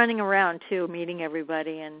going to be running around, too, meeting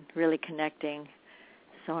everybody and really connecting.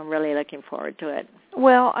 So I'm really looking forward to it.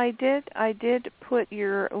 Well, I did put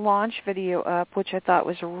your launch video up, which I thought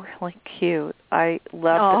was really cute. I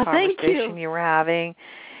loved the conversation you were having,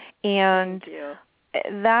 and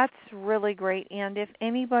that's really great. And if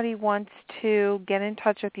anybody wants to get in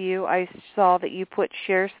touch with you, I saw that you put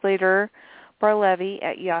Cher Slater-Barlevi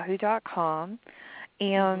at yahoo.com,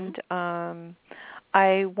 and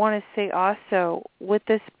I want to say also with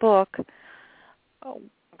this book,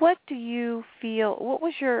 what do you feel? What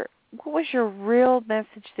was your real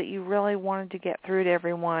message that you really wanted to get through to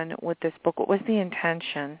everyone with this book? What was the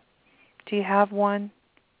intention? Do you have one?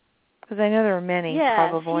 Because I know there are many,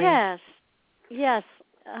 probably. Yes.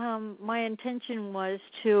 My intention was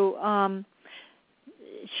to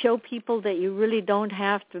show people that you really don't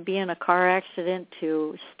have to be in a car accident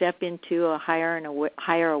to step into a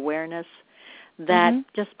higher awareness. That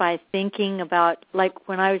just by thinking about, like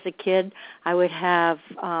when I was a kid, I would have,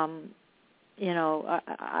 I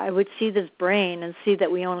would see this brain and see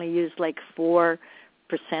that we only use like 4%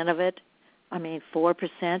 of it.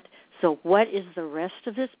 4%. So what is the rest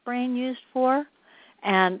of this brain used for?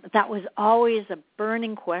 And that was always a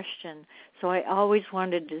burning question. So I always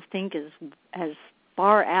wanted to think as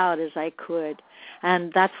far out as I could.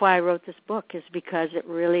 And that's why I wrote this book, is because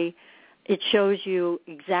it shows you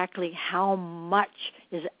exactly how much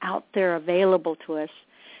is out there available to us.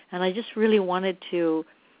 And I just really wanted to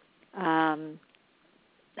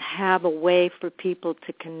have a way for people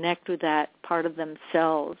to connect with that part of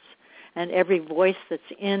themselves. And every voice that's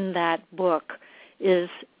in that book is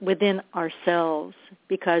within ourselves,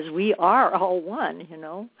 because we are all one,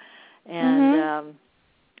 And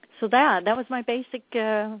so that was my basic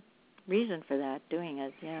reason for that, doing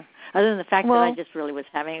it, other than the fact that I just really was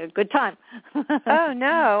having a good time. Oh,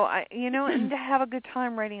 no. And to have a good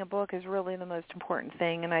time writing a book is really the most important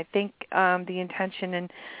thing. And I think the intention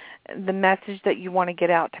and the message that you want to get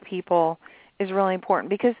out to people is really important,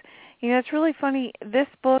 because, it's really funny. This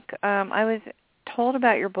book, I was told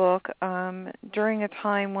about your book during a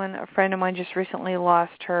time when a friend of mine just recently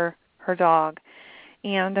lost her dog.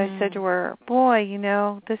 And I said to her, boy,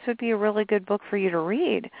 this would be a really good book for you to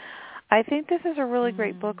read. I think this is a really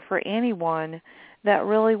great book for anyone that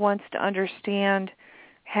really wants to understand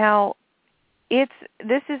how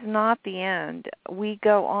this is not the end. We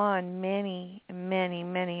go on many, many,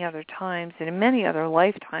 many other times and in many other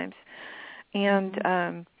lifetimes.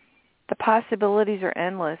 And the possibilities are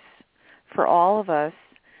endless for all of us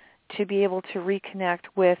to be able to reconnect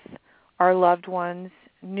with our loved ones,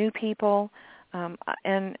 new people,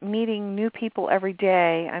 and meeting new people every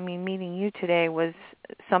day. I mean, meeting you today was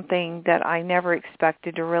something that I never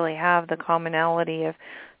expected to really have the commonality of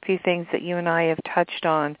a few things that you and I have touched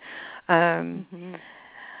on.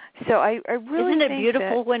 So I really Isn't it think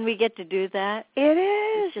beautiful when we get to do that? It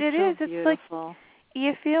is. It is. It's beautiful. Like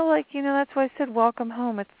you feel like, that's why I said welcome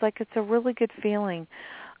home. It's like it's a really good feeling.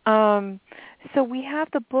 So we have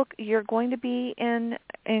the book. You're going to be in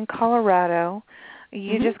Colorado.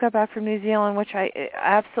 You just got back from New Zealand, which I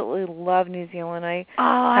absolutely love New Zealand. I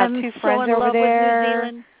have two friends so in over love there. With New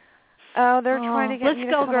Zealand. Oh, they're trying to get me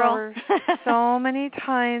to come over so many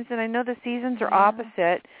times, and I know the seasons are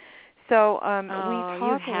opposite. So we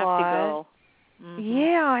talk you a have lot. To go.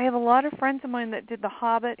 Yeah, I have a lot of friends of mine that did The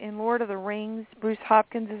Hobbit and Lord of the Rings. Bruce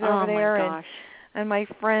Hopkins is over there, my gosh. and my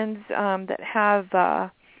friends that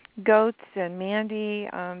have goats and Mandy,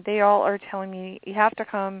 they all are telling me you have to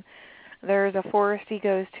come. There's a forest he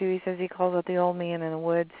goes to. He says he calls it the old man in the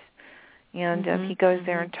woods, and he goes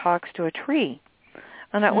there and talks to a tree,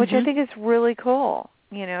 and which I think is really cool.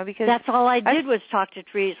 Because that's all I did was talk to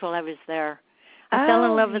trees while I was there. I fell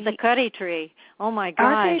in love with the cutty tree. Oh my gosh!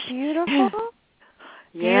 Aren't they beautiful?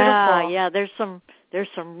 Yeah. There's some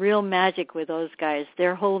real magic with those guys.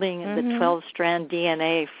 They're holding the 12-strand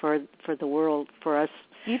DNA for the world, for us.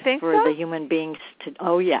 You think for the human beings to?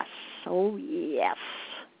 Oh yes.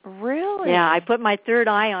 Really? Yeah, I put my third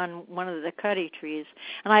eye on one of the cutty trees,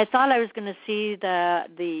 and I thought I was going to see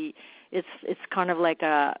it's kind of like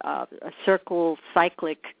a circle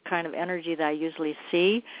cyclic kind of energy that I usually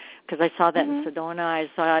see, because I saw that in Sedona. I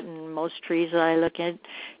saw it in most trees that I look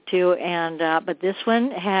into, and but this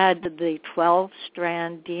one had the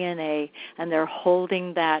 12-strand DNA, and they're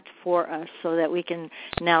holding that for us so that we can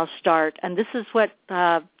now start. And this is what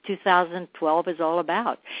 2012 is all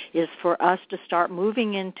about, is for us to start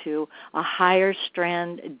moving into a higher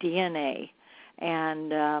strand DNA.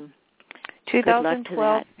 And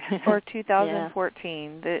 2012 or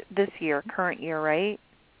 2014, this year, current year, right?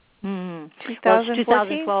 Well,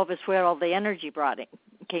 2012 is where all the energy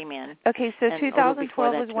came in. Okay, so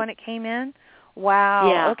 2012 is when it came in?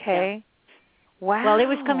 Wow, yeah, okay. Yeah. Wow. Well, it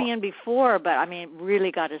was coming in before, but, it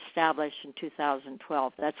really got established in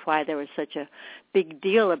 2012. That's why there was such a big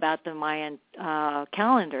deal about the Mayan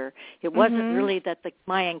calendar. It wasn't really that the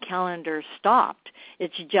Mayan calendar stopped.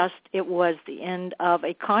 It's just it was the end of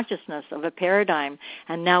a consciousness, of a paradigm,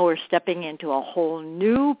 and now we're stepping into a whole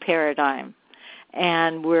new paradigm,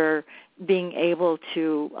 and we're being able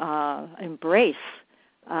to embrace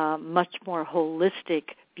a much more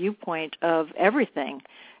holistic viewpoint of everything.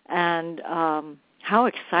 And how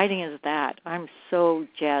exciting is that? I'm so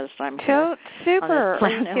jazzed. I'm here super. On this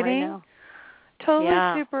planet Are you kidding? Right now.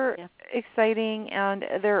 Totally super exciting, and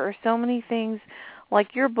there are so many things.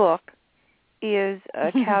 Like your book is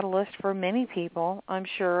a catalyst for many people. I'm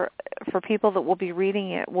sure for people that will be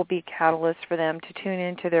reading it will be a catalyst for them to tune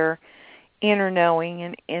into their inner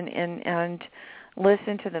knowing and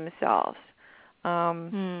listen to themselves.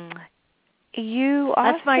 You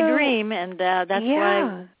also, that's my dream, and that's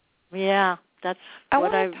why. That's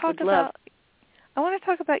what I would love. I want to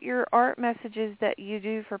talk about your art messages that you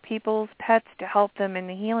do for people's pets to help them in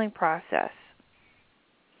the healing process.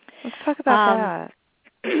 Let's talk about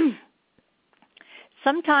that.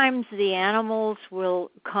 Sometimes the animals will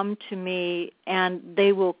come to me, and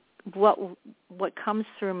they will. What comes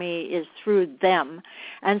through me is through them.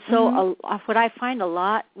 And so what I find a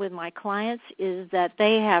lot with my clients is that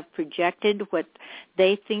they have projected what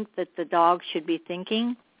they think that the dog should be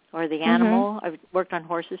thinking, or the animal. I've worked on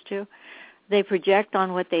horses too. They project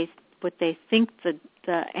on what they think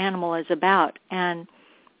the animal is about. And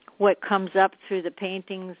what comes up through the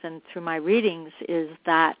paintings and through my readings is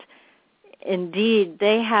that indeed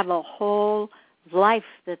they have a whole life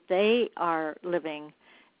that they are living.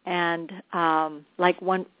 And like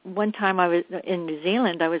one time I was in New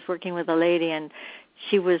Zealand, I was working with a lady, and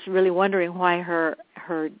she was really wondering why her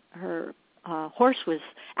horse was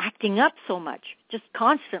acting up so much, just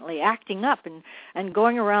constantly acting up and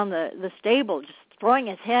going around the stable, just throwing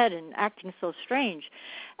his head and acting so strange.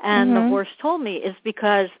 And the horse told me it's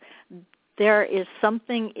because there is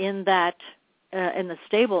something in that in the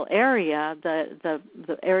stable area,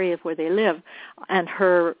 the area where they live, and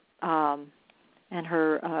her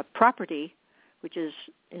property, which is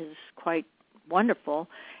quite wonderful,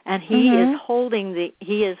 and he is holding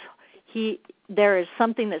there is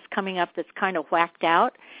something that's coming up that's kind of whacked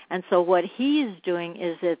out, and so what he's doing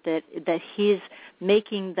is that he's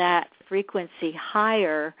making that frequency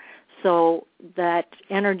higher so that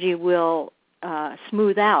energy will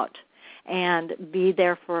smooth out. and be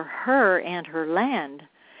there for her and her land.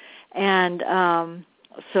 And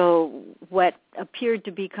so what appeared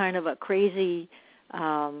to be kind of a crazy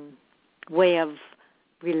way of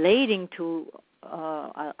relating to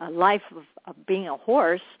a life of being a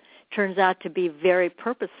horse turns out to be very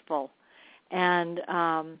purposeful. And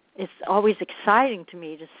it's always exciting to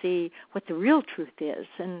me to see what the real truth is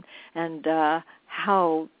and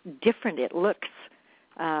how different it looks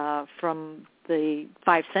from the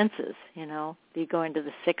five senses. You know, you go into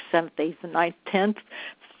the 6th, 7th, 8th, and 9th,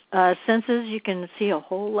 10th senses, you can see a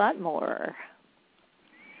whole lot more.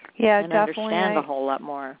 Yeah, and definitely. Understand a whole lot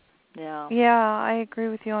more. Yeah. Yeah, I agree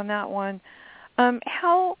with you on that one.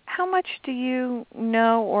 How much do you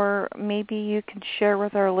know, or maybe you can share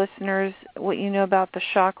with our listeners what you know about the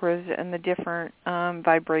chakras and the different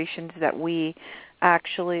vibrations that we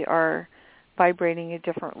actually are vibrating at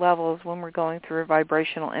different levels when we're going through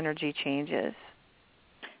vibrational energy changes?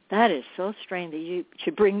 That is so strange that you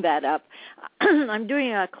should bring that up. I'm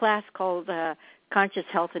doing a class called Conscious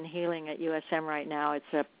Health and Healing at USM right now.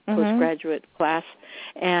 It's a postgraduate class,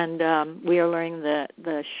 and we are learning the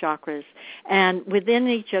chakras. And within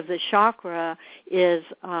each of the chakra is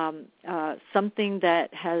something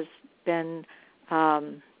that has been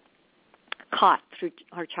caught through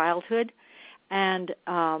our childhood, and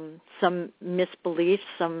some misbeliefs,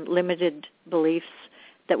 some limited beliefs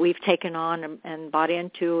that we've taken on and bought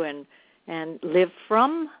into and lived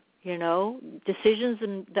from, you know, decisions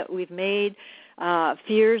that we've made,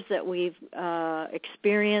 fears that we've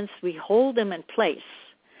experienced. We hold them in place,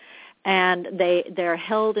 and they're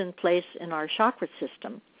held in place in our chakra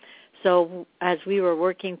system. So as we were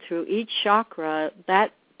working through each chakra,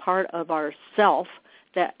 that part of our self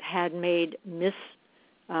that had made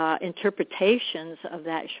interpretations of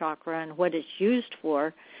that chakra and what it's used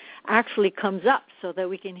for actually comes up so that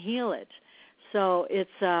we can heal it. So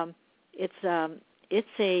it's a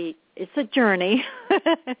journey.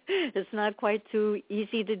 It's not quite too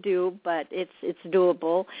easy to do, but it's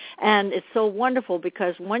doable, and it's so wonderful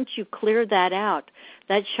because once you clear that out,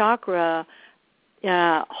 that chakra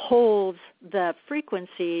holds the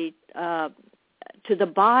frequency to the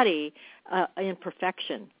body in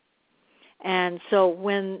perfection. And so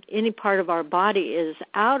when any part of our body is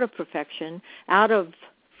out of perfection, out of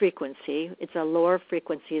frequency, it's a lower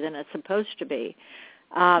frequency than it's supposed to be.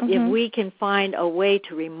 If we can find a way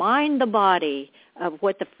to remind the body of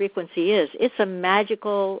what the frequency is, it's a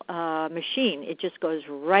magical machine. It just goes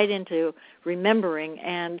right into remembering,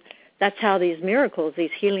 and that's how these miracles, these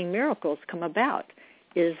healing miracles come about,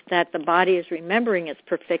 is that the body is remembering its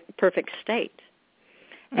perfect state.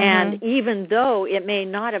 And even though it may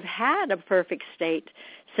not have had a perfect state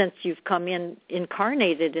since you've come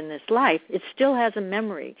incarnated in this life, it still has a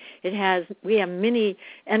memory. We have many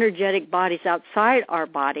energetic bodies outside our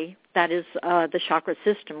body. That is the chakra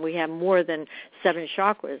system. We have more than 7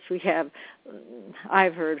 chakras. We have,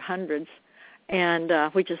 I've heard, hundreds, and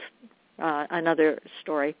which is another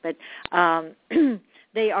story. But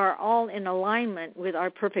they are all in alignment with our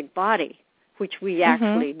perfect body, which we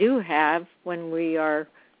actually do have when we are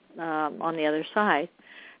on the other side.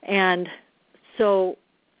 And so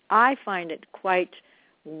I find it quite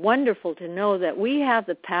wonderful to know that we have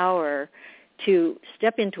the power to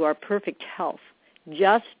step into our perfect health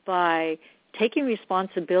just by taking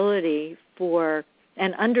responsibility for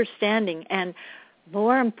and understanding, and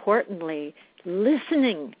more importantly,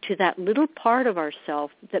 listening to that little part of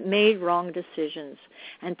ourselves that made wrong decisions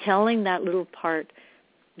and telling that little part,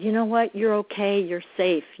 you know what, you're okay, you're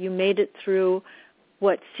safe, you made it through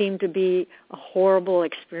what seemed to be a horrible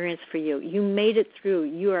experience for you. You made it through.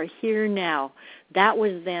 You are here now. That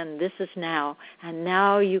was then. This is now. And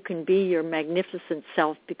now you can be your magnificent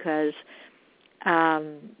self because,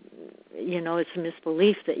 it's a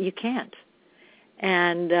misbelief that you can't.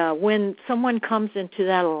 And when someone comes into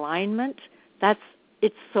that alignment,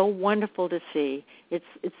 it's so wonderful to see.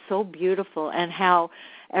 It's so beautiful, and how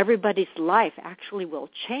everybody's life actually will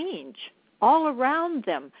change all around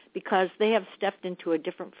them because they have stepped into a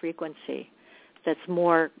different frequency that's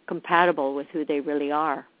more compatible with who they really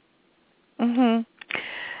are.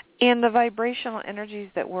 And the vibrational energies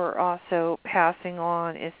that we're also passing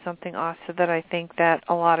on is something also that I think that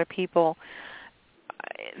a lot of people,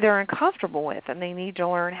 they're uncomfortable with, and they need to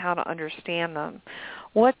learn how to understand them.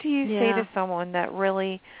 What do you say to someone that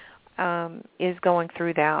really is going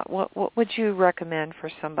through that? What would you recommend for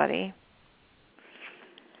somebody?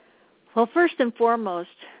 Well, first and foremost,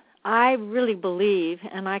 I really believe,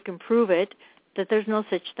 and I can prove it, that there's no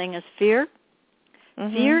such thing as fear.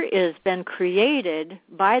 Fear has been created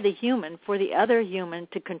by the human for the other human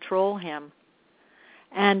to control him.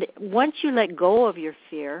 And once you let go of your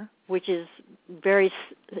fear, which is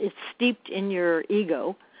it's steeped in your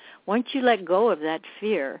ego, once you let go of that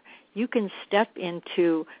fear, you can step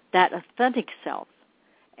into that authentic self.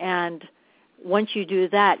 And once you do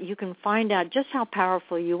that, you can find out just how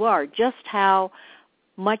powerful you are, just how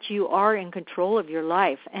much you are in control of your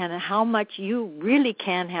life, and how much you really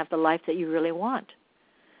can have the life that you really want.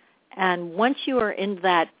 And once you are in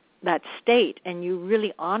that state, and you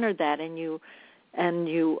really honor that, and you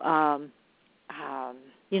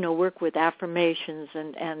work with affirmations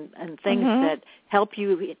and things that help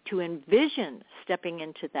you to envision stepping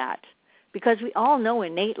into that, because we all know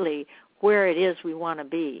innately where it is we want to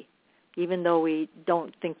be, even though we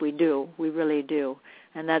don't think we do. We really do,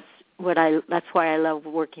 and that's why I love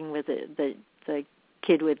working with the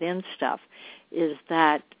kid within stuff. Is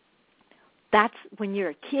that's when you're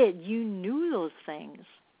a kid, you knew those things,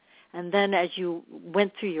 and then as you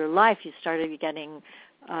went through your life, you started getting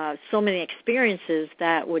so many experiences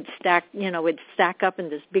that would stack up in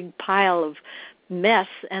this big pile of mess,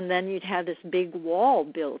 and then you'd have this big wall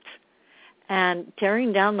built. And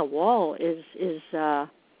tearing down the wall is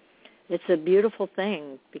it's a beautiful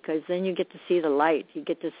thing, because then you get to see the light. You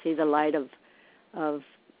get to see the light of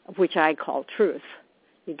which I call truth.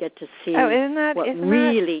 You get to see what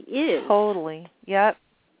really is. Totally. Yep.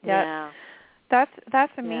 Yeah.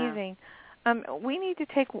 That's amazing. Yeah. We need to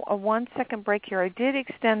take a 1-second break here. I did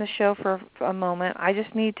extend the show for a moment. I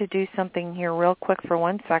just need to do something here real quick for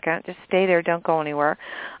 1 second. Just stay there. Don't go anywhere.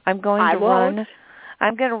 I'm going to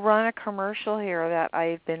run a commercial here that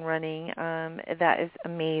I've been running. That is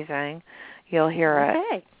amazing. You'll hear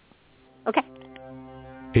it. Okay.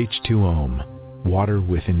 H2Ohm, water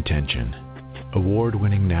with intention.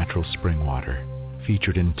 Award-winning natural spring water,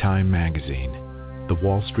 featured in Time Magazine, The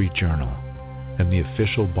Wall Street Journal, and the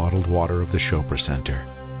official bottled water of the Chopra Center.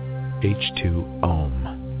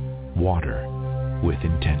 H2Ohm, water with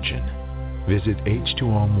intention. Visit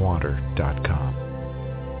h2ohmwater.com.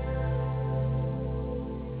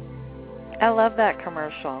 I love that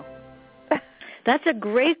commercial. That's a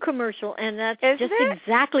great commercial, and that's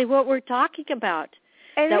exactly what we're talking about.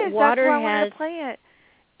 Water that's why I want to play it.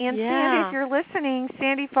 And Sandy, if you're listening,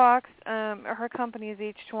 Sandy Fox, her company is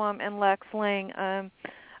H2Ohm, and Lex Lang.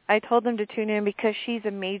 I told them to tune in because she's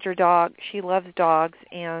a major dog. She loves dogs.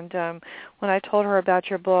 And when I told her about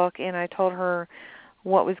your book and I told her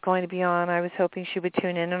what was going to be on, I was hoping she would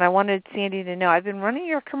tune in. And I wanted Sandy to know I've been running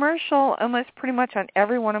your commercial almost pretty much on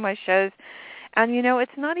every one of my shows. And,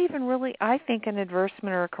 it's not even really, I think, an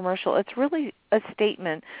advertisement or a commercial. It's really a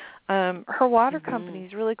statement. Her water company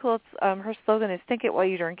is really cool. It's, her slogan is, think it while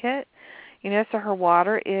you drink it. So her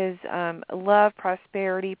water is love,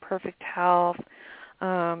 prosperity, perfect health.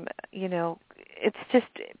 It's just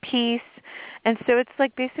peace. And so it's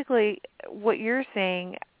like basically what you're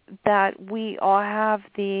saying, that we all have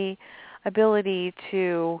the ability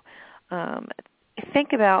to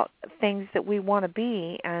think about things that we want to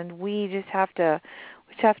be, and we just have to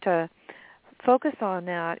focus on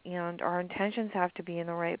that, and our intentions have to be in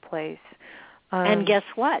the right place. And guess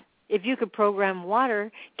what? If you could program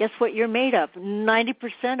water, guess what you're made of?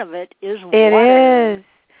 90% of it is water. It is.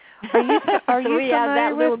 Are you we have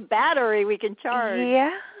that little battery we can charge.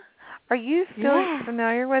 Yeah. Are you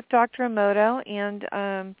familiar with Dr. Emoto?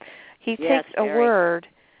 And he takes a word.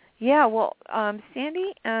 Yeah, well,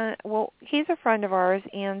 Sandy, he's a friend of ours,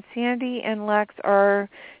 and Sandy and Lex are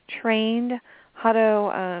trained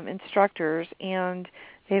Hado instructors, and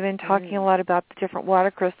they've been talking a lot about the different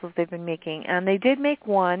water crystals they've been making. And they did make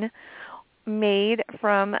one made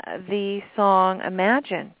from the song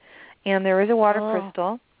Imagine. And there is a water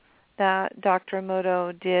crystal that Dr.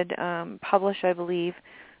 Emoto did publish, I believe,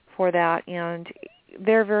 for that. And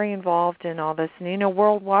they're very involved in all this. And,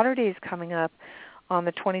 World Water Day is coming up on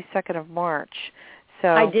the 22nd of March. So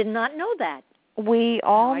I did not know that. We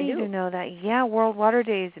all need to know that. Yeah, World Water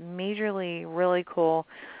Day is majorly really cool.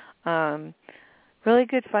 Really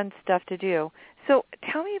good fun stuff to do. So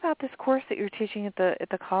tell me about this course that you're teaching at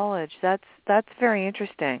the college. That's very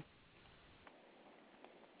interesting.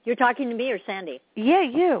 You're talking to me or Sandy? Yeah,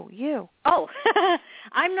 you. Oh,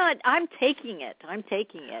 I'm not. I'm taking it.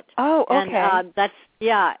 Oh, okay. And that's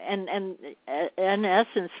and in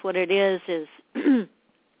essence, what it is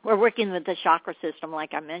we're working with the chakra system,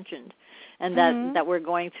 like I mentioned, and that we're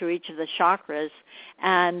going through each of the chakras,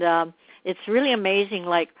 and it's really amazing.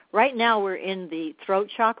 Like right now, we're in the throat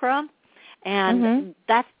chakra, and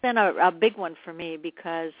that's been a big one for me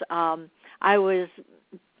because I was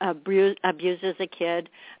abused as a kid,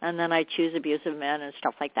 and then I choose abusive men and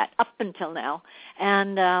stuff like that up until now,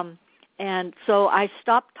 and so I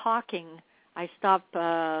stopped talking. I stopped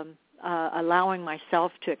allowing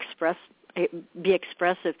myself to be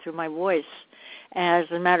expressive through my voice. As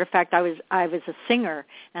a matter of fact, I was a singer,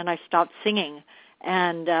 and I stopped singing.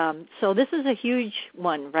 And so this is a huge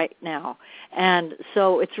one right now. And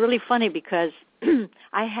so it's really funny because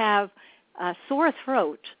I have a sore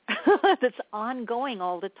throat that's ongoing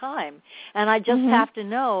all the time. And I just have to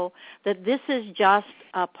know that this is just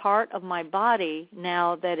a part of my body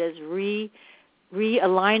now that is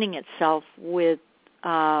realigning itself with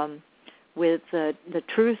the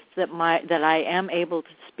truth that I am able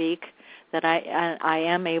to speak, that I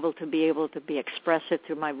am able to be expressive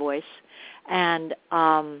through my voice, and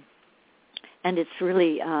it's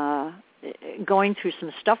really going through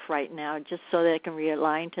some stuff right now, just so that I can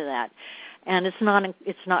realign to that. And it's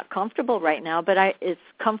not comfortable right now, but it's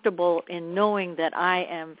comfortable in knowing that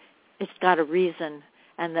it's got a reason,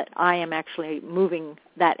 and that I am actually moving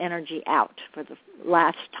that energy out for the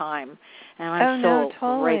last time. And I'm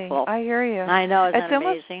totally. grateful. I hear you. I know, isn't that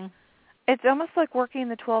amazing? It's almost like working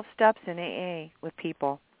the 12 steps in AA with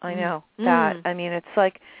people. I know that. I mean, it's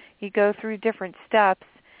like you go through different steps,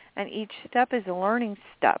 and each step is a learning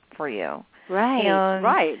step for you. Right, and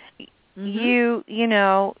right. You're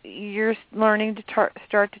learning to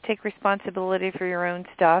start to take responsibility for your own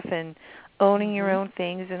stuff and owning your own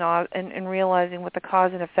things and realizing what the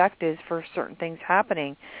cause and effect is for certain things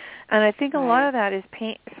happening. And I think a lot of that is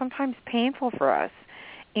sometimes painful for us.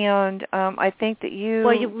 And I think that you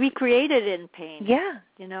recreated in pain. Yeah.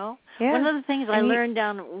 You know? Yeah. One of the things I learned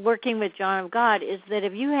down working with John of God is that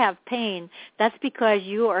if you have pain, that's because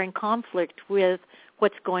you are in conflict with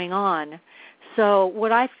what's going on. So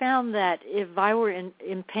what I found that if I were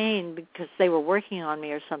in pain because they were working on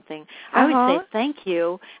me or something, I would say thank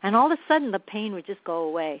you, and all of a sudden the pain would just go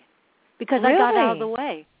away because I got out of the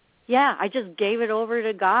way. Yeah, I just gave it over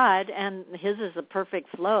to God, and His is a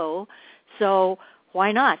perfect flow. So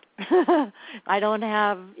why not? I don't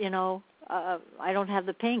have, I don't have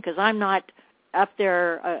the pain because I'm not up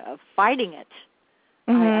there fighting it.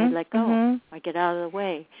 I let go. I get out of the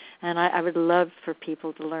way, and I would love for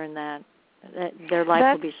people to learn that. Their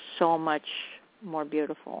life will be so much more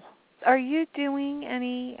beautiful. Are you doing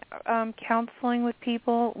any counseling with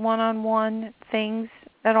people, one-on-one things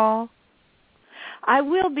at all? I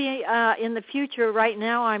will be in the future. Right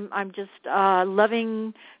now, I'm just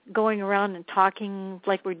loving going around and talking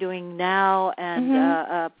like we're doing now,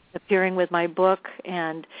 and appearing with my book.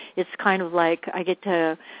 And it's kind of like I get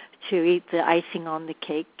to eat the icing on the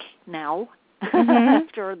cake now.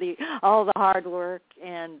 After all the hard work,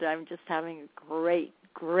 and I'm just having a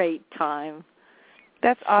great time.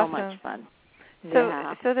 That's awesome. So much fun.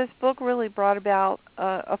 So this book really brought about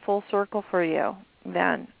a full circle for you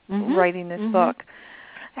then, writing this book.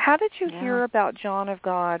 How did you hear about John of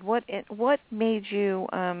God? What made you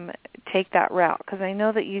take that route? Because I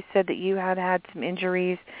know that you said that you had some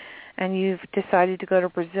injuries and you've decided to go to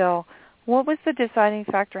Brazil. What was the deciding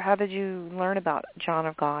factor? How did you learn about John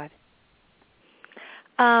of God?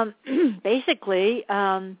 Basically,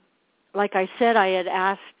 like I said, I had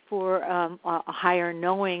asked for a higher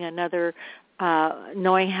knowing, another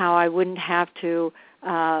knowing how I wouldn't have to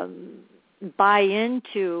buy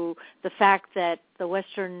into the fact that the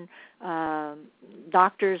Western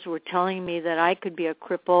doctors were telling me that I could be a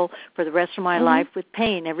cripple for the rest of my life with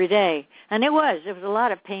pain every day. And it was a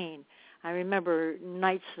lot of pain. I remember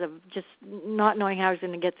nights of just not knowing how I was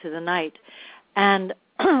going to get through the night. And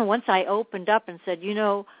once I opened up and said,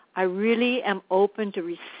 I really am open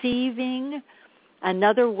to receiving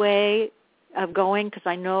another way of going, because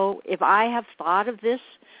I know if I have thought of this,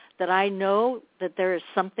 that I know that there is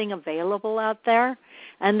something available out there.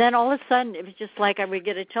 And then all of a sudden, it was just like I would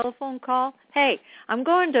get a telephone call. Hey, I'm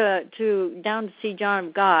going down to see John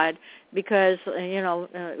of God because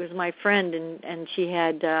it was my friend, and she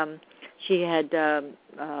had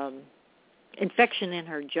infection in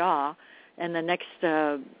her jaw. And the next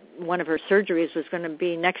one of her surgeries was going to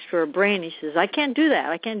be next to her brain. He says, I can't do that.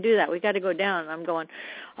 We got to go down. And I'm going,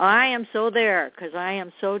 I am so there because I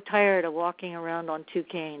am so tired of walking around on two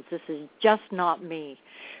canes. This is just not me.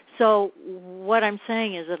 So what I'm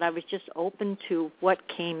saying is that I was just open to what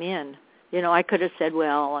came in. I could have said,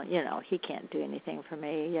 well, he can't do anything for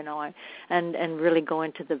me, and really go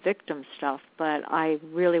into the victim stuff. But I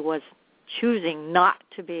really was choosing not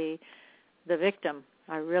to be the victim.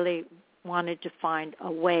 I really wanted to find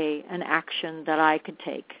a way, an action that I could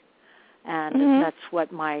take. And that's what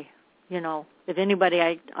if anybody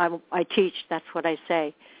I teach, that's what I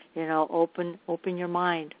say, open your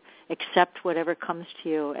mind, accept whatever comes to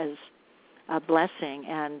you as a blessing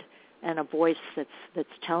and a voice that's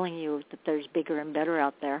telling you that there's bigger and better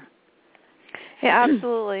out there. Yeah,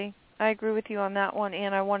 absolutely. I agree with you on that one,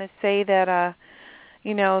 and I want to say that,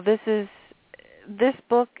 this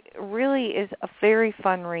book really is a very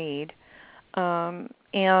fun read,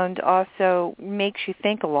 and also makes you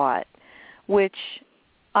think a lot, which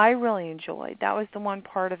I really enjoyed. That was the one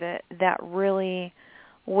part of it that really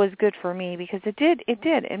was good for me, because it did.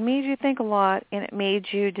 It made you think a lot, and it made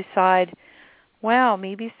you decide, wow,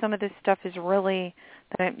 maybe some of this stuff is really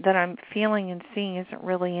that I'm feeling and seeing isn't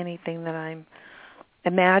really anything that I'm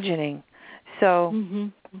imagining. So,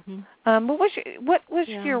 but what was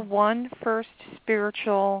your one first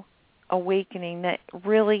spiritual awakening that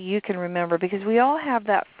really you can remember? Because we all have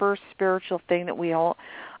that first spiritual thing that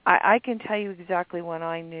I can tell you exactly when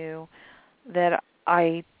I knew that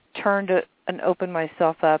I turned and opened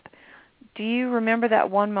myself up. Do you remember that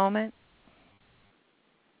one moment?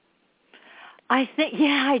 I think,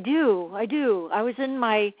 I do. I was in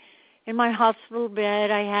my hospital bed.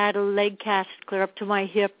 I had a leg cast clear up to my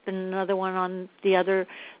hip and another one on the other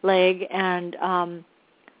leg, and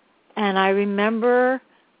I remember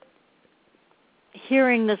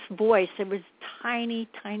hearing this voice. It was tiny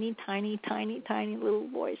little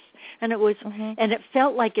voice, and it was and it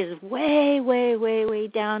felt like it was way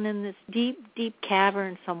down in this deep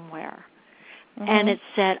cavern somewhere, and it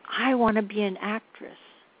said, "I want to be an actress,"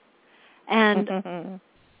 and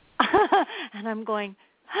and I'm going,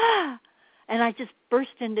 and I just burst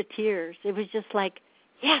into tears. It was just like,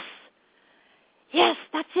 yes,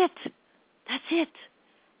 that's it.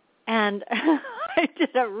 And I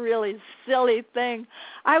did a really silly thing.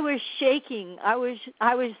 I was shaking. I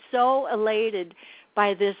was so elated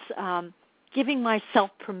by this giving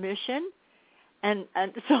myself permission. And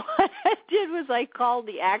so what I did was I called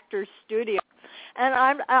the actor's studio.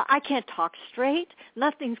 And I can't talk straight.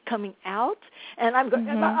 Nothing's coming out. And I'm going,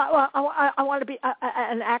 I want to be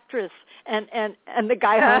an actress. And the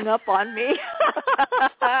guy hung up on me.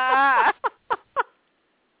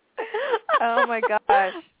 Oh, my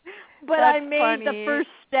gosh. But That's I made funny. the first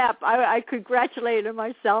step. I congratulated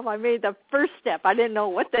myself. I made the first step. I didn't know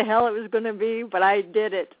what the hell it was going to be, but I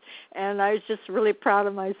did it. And I was just really proud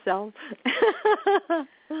of myself.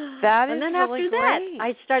 That is and then really after great. that,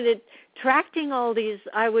 I started tracking all these.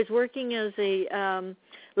 I was working as a,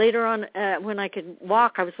 later on when I could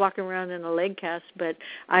walk, I was walking around in a leg cast, but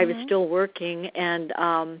I was still working. And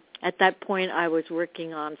at that point, I was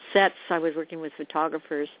working on sets. I was working with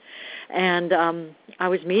photographers. And I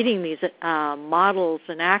was meeting these models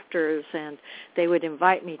and actors, and they would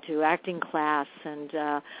invite me to acting class. And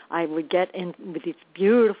I would get in with these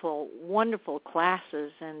beautiful, wonderful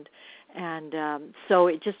classes. And so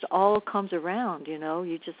it just all comes around,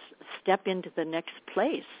 you just step into the next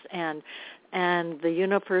place, and the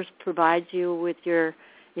universe provides you with your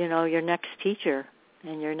next teacher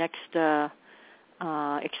and your next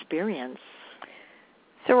experience.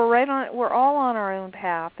 So we're all on our own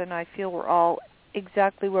path, and I feel we're all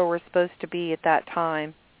exactly where we're supposed to be at that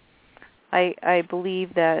time. I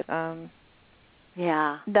believe that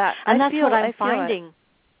that's what I'm finding.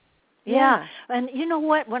 Yeah. And you know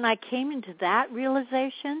what? When I came into that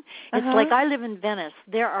realization, it's like I live in Venice.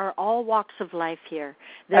 There are all walks of life here.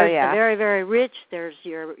 There's the very, very rich. There's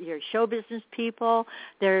your show business people.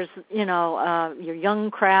 There's, your young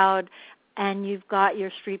crowd. And you've got your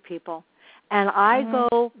street people. And I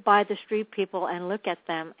go by the street people and look at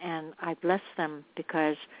them, and I bless them,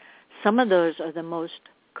 because some of those are the most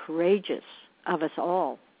courageous of us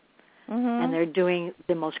all. And they're doing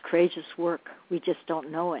the most courageous work. We just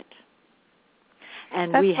don't know it.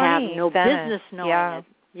 And we have no business knowing it.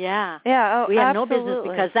 Yeah. Yeah. Oh, we have absolutely. no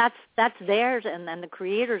business, because that's theirs and the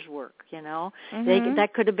creator's work. That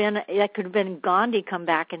could have been Gandhi come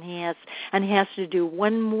back, and he has to do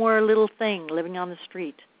one more little thing, living on the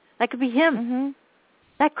street. That could be him.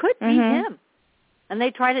 That could be him. And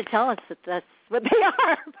they try to tell us that that's what they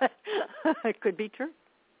are, but it could be true.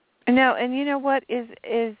 No, and you know what is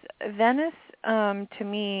Venice to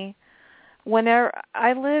me? Whenever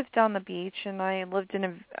I lived on the beach, and I lived in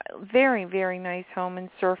a very, very nice home and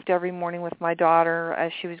surfed every morning with my daughter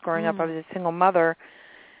as she was growing up. I was a single mother.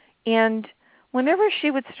 And whenever she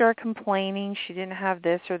would start complaining she didn't have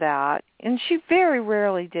this or that, and she very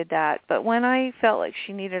rarely did that, but when I felt like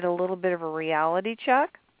she needed a little bit of a reality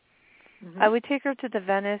check, I would take her to the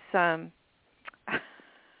Venice, to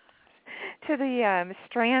the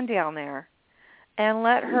strand down there, and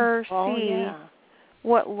let her see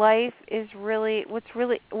what life is really,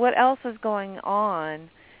 what else is going on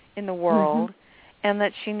in the world, and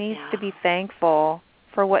that she needs to be thankful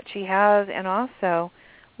for what she has, and also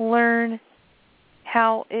learn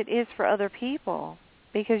how it is for other people,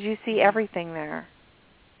 because you see everything there.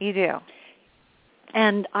 You do.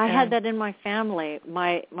 And I had that in my family.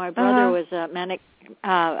 My brother was a manic,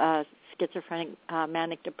 schizophrenic,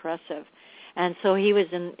 manic depressive. And so he was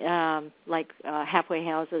in halfway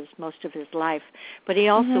houses most of his life. But he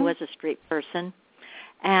also was a street person.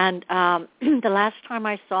 And the last time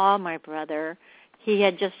I saw my brother, he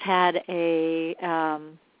had just had a,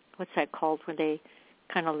 what's that called when they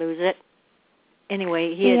kind of lose it?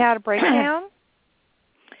 Anyway, he had a breakdown?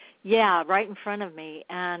 Yeah, right in front of me.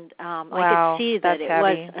 And wow, I could see that it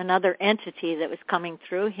heavy. was another entity that was coming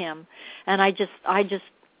through him. And I just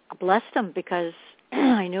blessed him because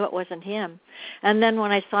I knew it wasn't him. And then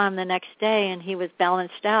when I saw him the next day and he was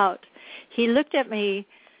balanced out, he looked at me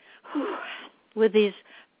with these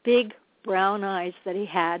big brown eyes that he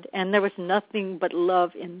had, and there was nothing but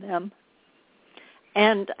love in them.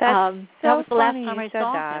 And that was the last time I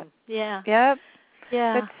saw him. Yeah. Yep.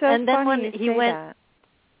 Yeah. That's so and then funny when he went,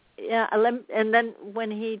 yeah, and then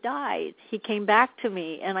when he died, he came back to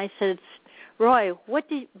me, and I said, "Roy, what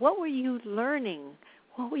were you learning?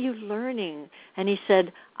 What were you learning?" And he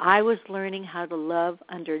said, "I was learning how to love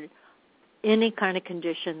under any kind of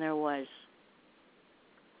condition there was."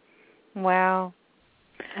 Wow.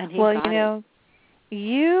 And he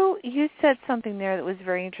you said something there that was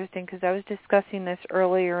very interesting, because I was discussing this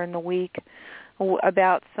earlier in the week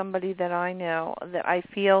about somebody that I know that I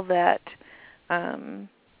feel that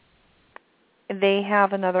they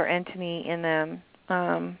have another entity in them,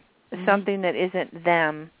 something that isn't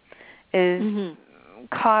them is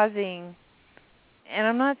causing, and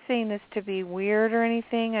I'm not saying this to be weird or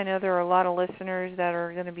anything. I know there are a lot of listeners that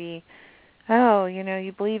are going to be, oh,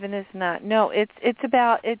 you believe in this and that. No, it's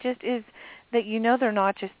about, it just is that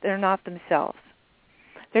they're not themselves.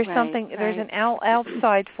 There's something, there's an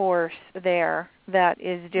outside force there that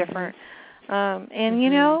is different.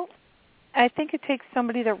 And I think it takes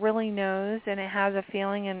somebody that really knows and it has a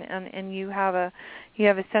feeling, and you have a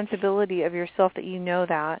sensibility of yourself that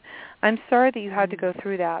that. I'm sorry that you had to go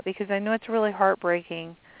through that, because I know it's really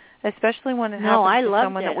heartbreaking, especially when it happens to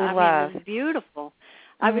someone that we love. It was beautiful.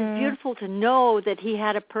 It was beautiful to know that he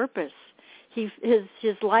had a purpose. His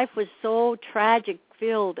life was so tragic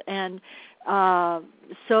filled and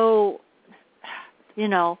so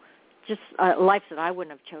just a life that I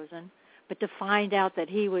wouldn't have chosen. But to find out that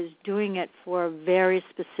he was doing it for a very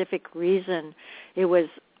specific reason, it was,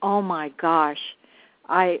 oh my gosh,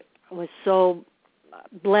 I was so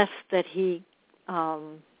blessed that he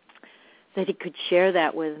could share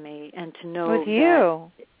that with me, and to know with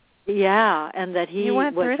you. Yeah, and that he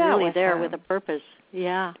was really there with a purpose.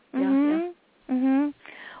 Yeah.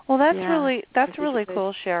 Well, that's really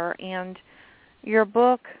cool, Cher. And your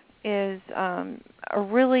book is a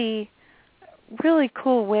really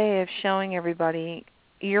cool way of showing everybody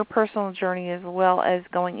your personal journey, as well as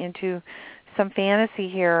going into some fantasy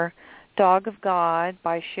here. Dog of God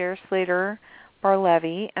by Cher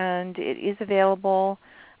Slater-Barlevi, and it is available.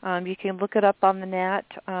 You can look it up on the net.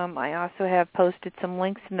 I also have posted some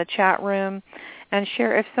links in the chat room. And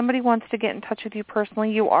Cher, if somebody wants to get in touch with you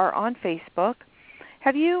personally, you are on Facebook.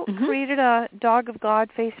 Have you created a Dog of God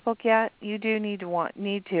Facebook yet? You do need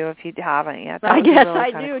to if you haven't yet. I guess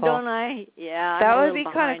I do, don't I? Yeah. That would be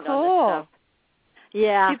kind of cool.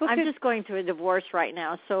 Yeah, I'm just going through a divorce right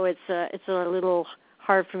now, so it's a little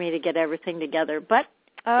hard for me to get everything together. But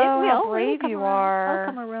it will. How brave you are! I'll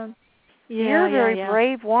come around. Yeah, you're a very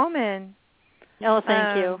brave woman. Oh,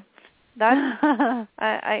 thank you. That's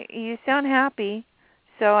you sound happy.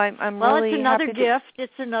 So I'm really it's another happy gift.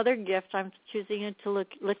 It's another gift. I'm choosing to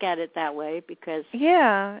look at it that way, because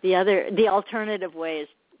the alternative way is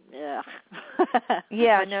no,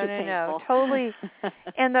 totally.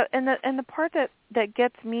 And the part that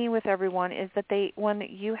gets me with everyone is that when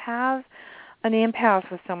you have an impasse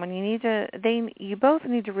with someone, you both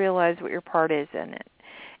need to realize what your part is in it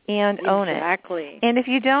and own it. Exactly. And if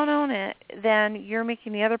you don't own it, then you're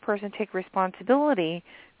making the other person take responsibility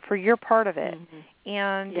for your part of it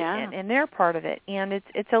and their part of it. And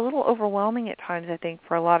it's a little overwhelming at times, I think,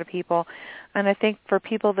 for a lot of people. And I think for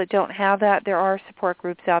people that don't have that, there are support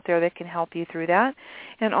groups out there that can help you through that.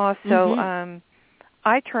 And also,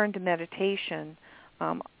 I turned to meditation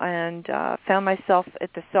and found myself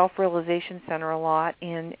at the Self-Realization Center a lot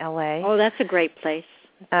in L.A. Oh, that's a great place.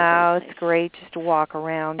 It's great just to walk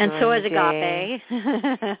around. And so is Agape.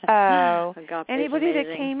 Agape Anybody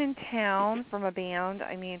that came in town from a band,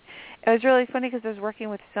 I mean, it was really funny because I was working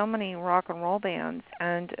with so many rock and roll bands,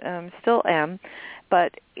 and still am,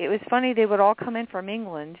 but it was funny, they would all come in from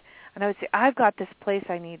England, and I would say, I've got this place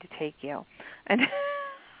I need to take you. And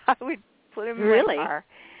I would put them in my car.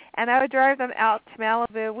 And I would drive them out to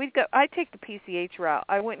Malibu. I'd take the PCH route.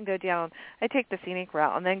 I wouldn't go down. I'd take the scenic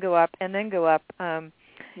route and then go up.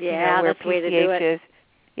 Yeah, where that's the way to do it. is.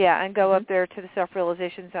 Yeah, and go up there to the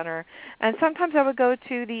Self-Realization Center. And sometimes I would go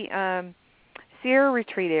to the Sierra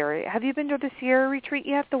Retreat area. Have you been to the Sierra Retreat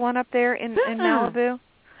yet, the one up there in Malibu?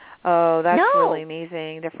 Oh, that's really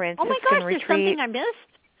amazing. The Franciscan Retreat. There's something I missed?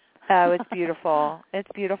 Oh, it's beautiful. It's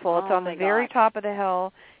beautiful. It's on the very gosh. top of the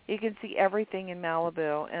hill. You can see everything in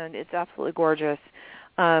Malibu, and it's absolutely gorgeous.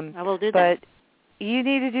 I will do that. But you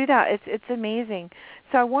need to do that. It's amazing.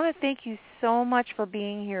 So I want to thank you so much for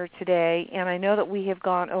being here today, and I know that we have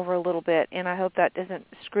gone over a little bit, and I hope that doesn't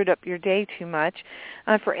screw up your day too much.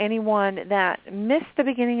 For anyone that missed the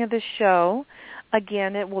beginning of the show,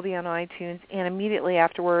 again, it will be on iTunes, and immediately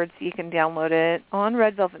afterwards you can download it on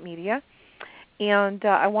Red Velvet Media. And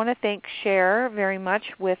I want to thank Cher very much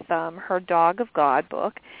with her Dog of God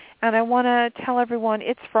book. And I want to tell everyone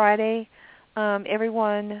it's Friday.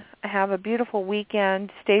 Everyone have a beautiful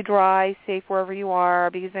weekend. Stay dry, safe wherever you are,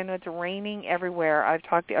 because I know it's raining everywhere. I've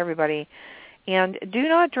talked to everybody. And do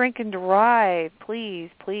not drink and drive. Please,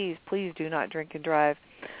 please, please do not drink and drive.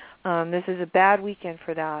 This is a bad weekend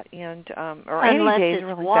for that. And or unless any day is it's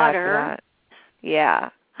really water. bad for that. Yeah,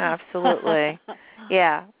 absolutely.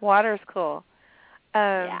 Yeah, water's cool.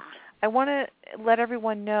 I want to let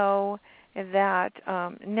everyone know that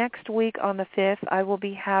next week on the 5th, I will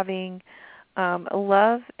be having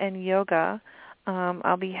Love and Yoga.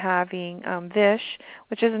 I'll be having Vish,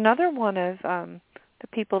 which is another one of the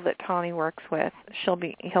people that Tawny works with. He'll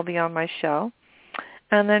be on my show.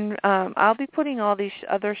 And then I'll be putting all these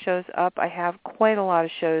other shows up. I have quite a lot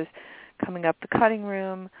of shows coming up. The Cutting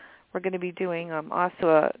Room. We're going to be doing also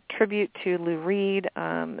a tribute to Lou Reed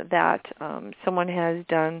that someone has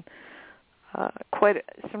done quite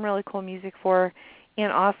some really cool music for.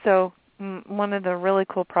 And also one of the really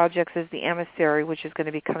cool projects is The Emissary, which is going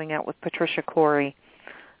to be coming out with Patricia Corey.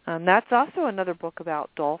 That's also another book about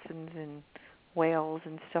dolphins and whales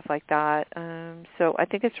and stuff like that. So I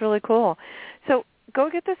think it's really cool. So go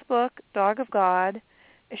get this book, Dog of God.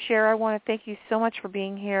 Cher, I want to thank you so much for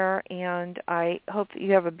being here, and I hope that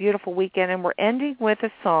you have a beautiful weekend. And we're ending with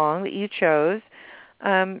a song that you chose.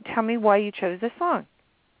 Tell me why you chose this song.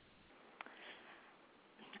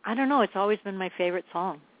 I don't know. It's always been my favorite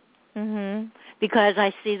song. Mm-hmm. Because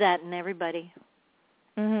I see that in everybody.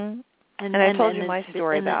 Mm-hmm. And I told you my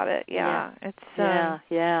story about it. Yeah. It's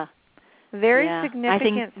very significant I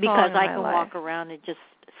think because song I in can my walk life. around and just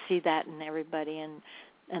see that in everybody, and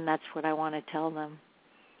that's what I want to tell them.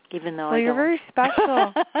 Even though you're very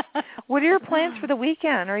special. What are your plans for the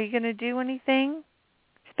weekend? Are you going to do anything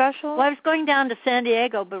special? Well, I was going down to San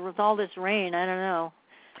Diego, but with all this rain, I don't know.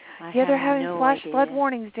 They're having flash flood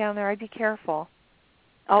warnings down there. I'd be careful.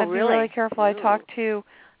 Oh, I'd really? be really careful. Ooh.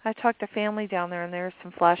 I talked to family down there, and there's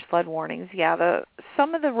some flash flood warnings. Yeah,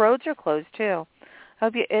 some of the roads are closed too.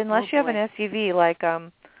 Unless you have an SUV, like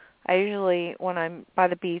I usually when I'm by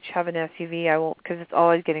the beach have an SUV. I will because it's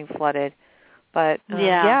always getting flooded. But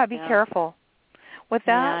be careful. With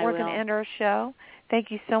that, we're going to end our show. Thank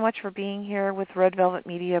you so much for being here with Red Velvet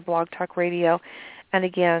Media Blog Talk Radio. And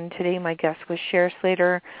again, today my guest was Cher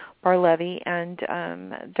Slater-Barlevi and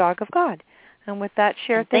Dog of God. And with that,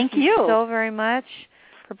 Cher, thank you so very much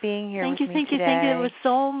for being here with me today. Thank you. It was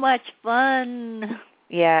so much fun.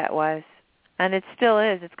 Yeah, it was. And it still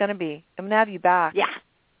is. It's going to be. I'm going to have you back. Yeah.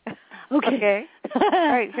 Okay. All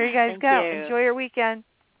right, here you guys go. You. Enjoy your weekend.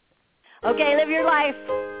 Okay, live your life.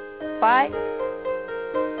 Bye.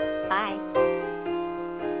 Bye.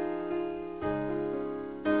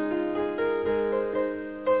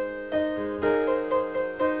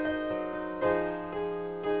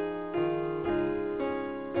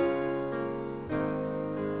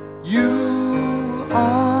 You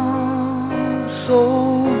are so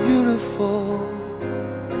beautiful.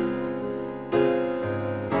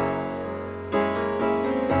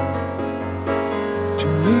 To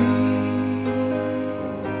me,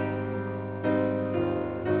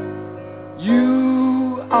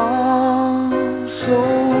 you are so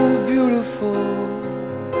beautiful.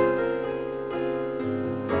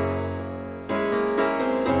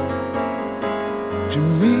 To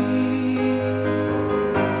me,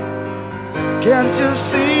 can't you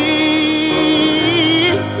see?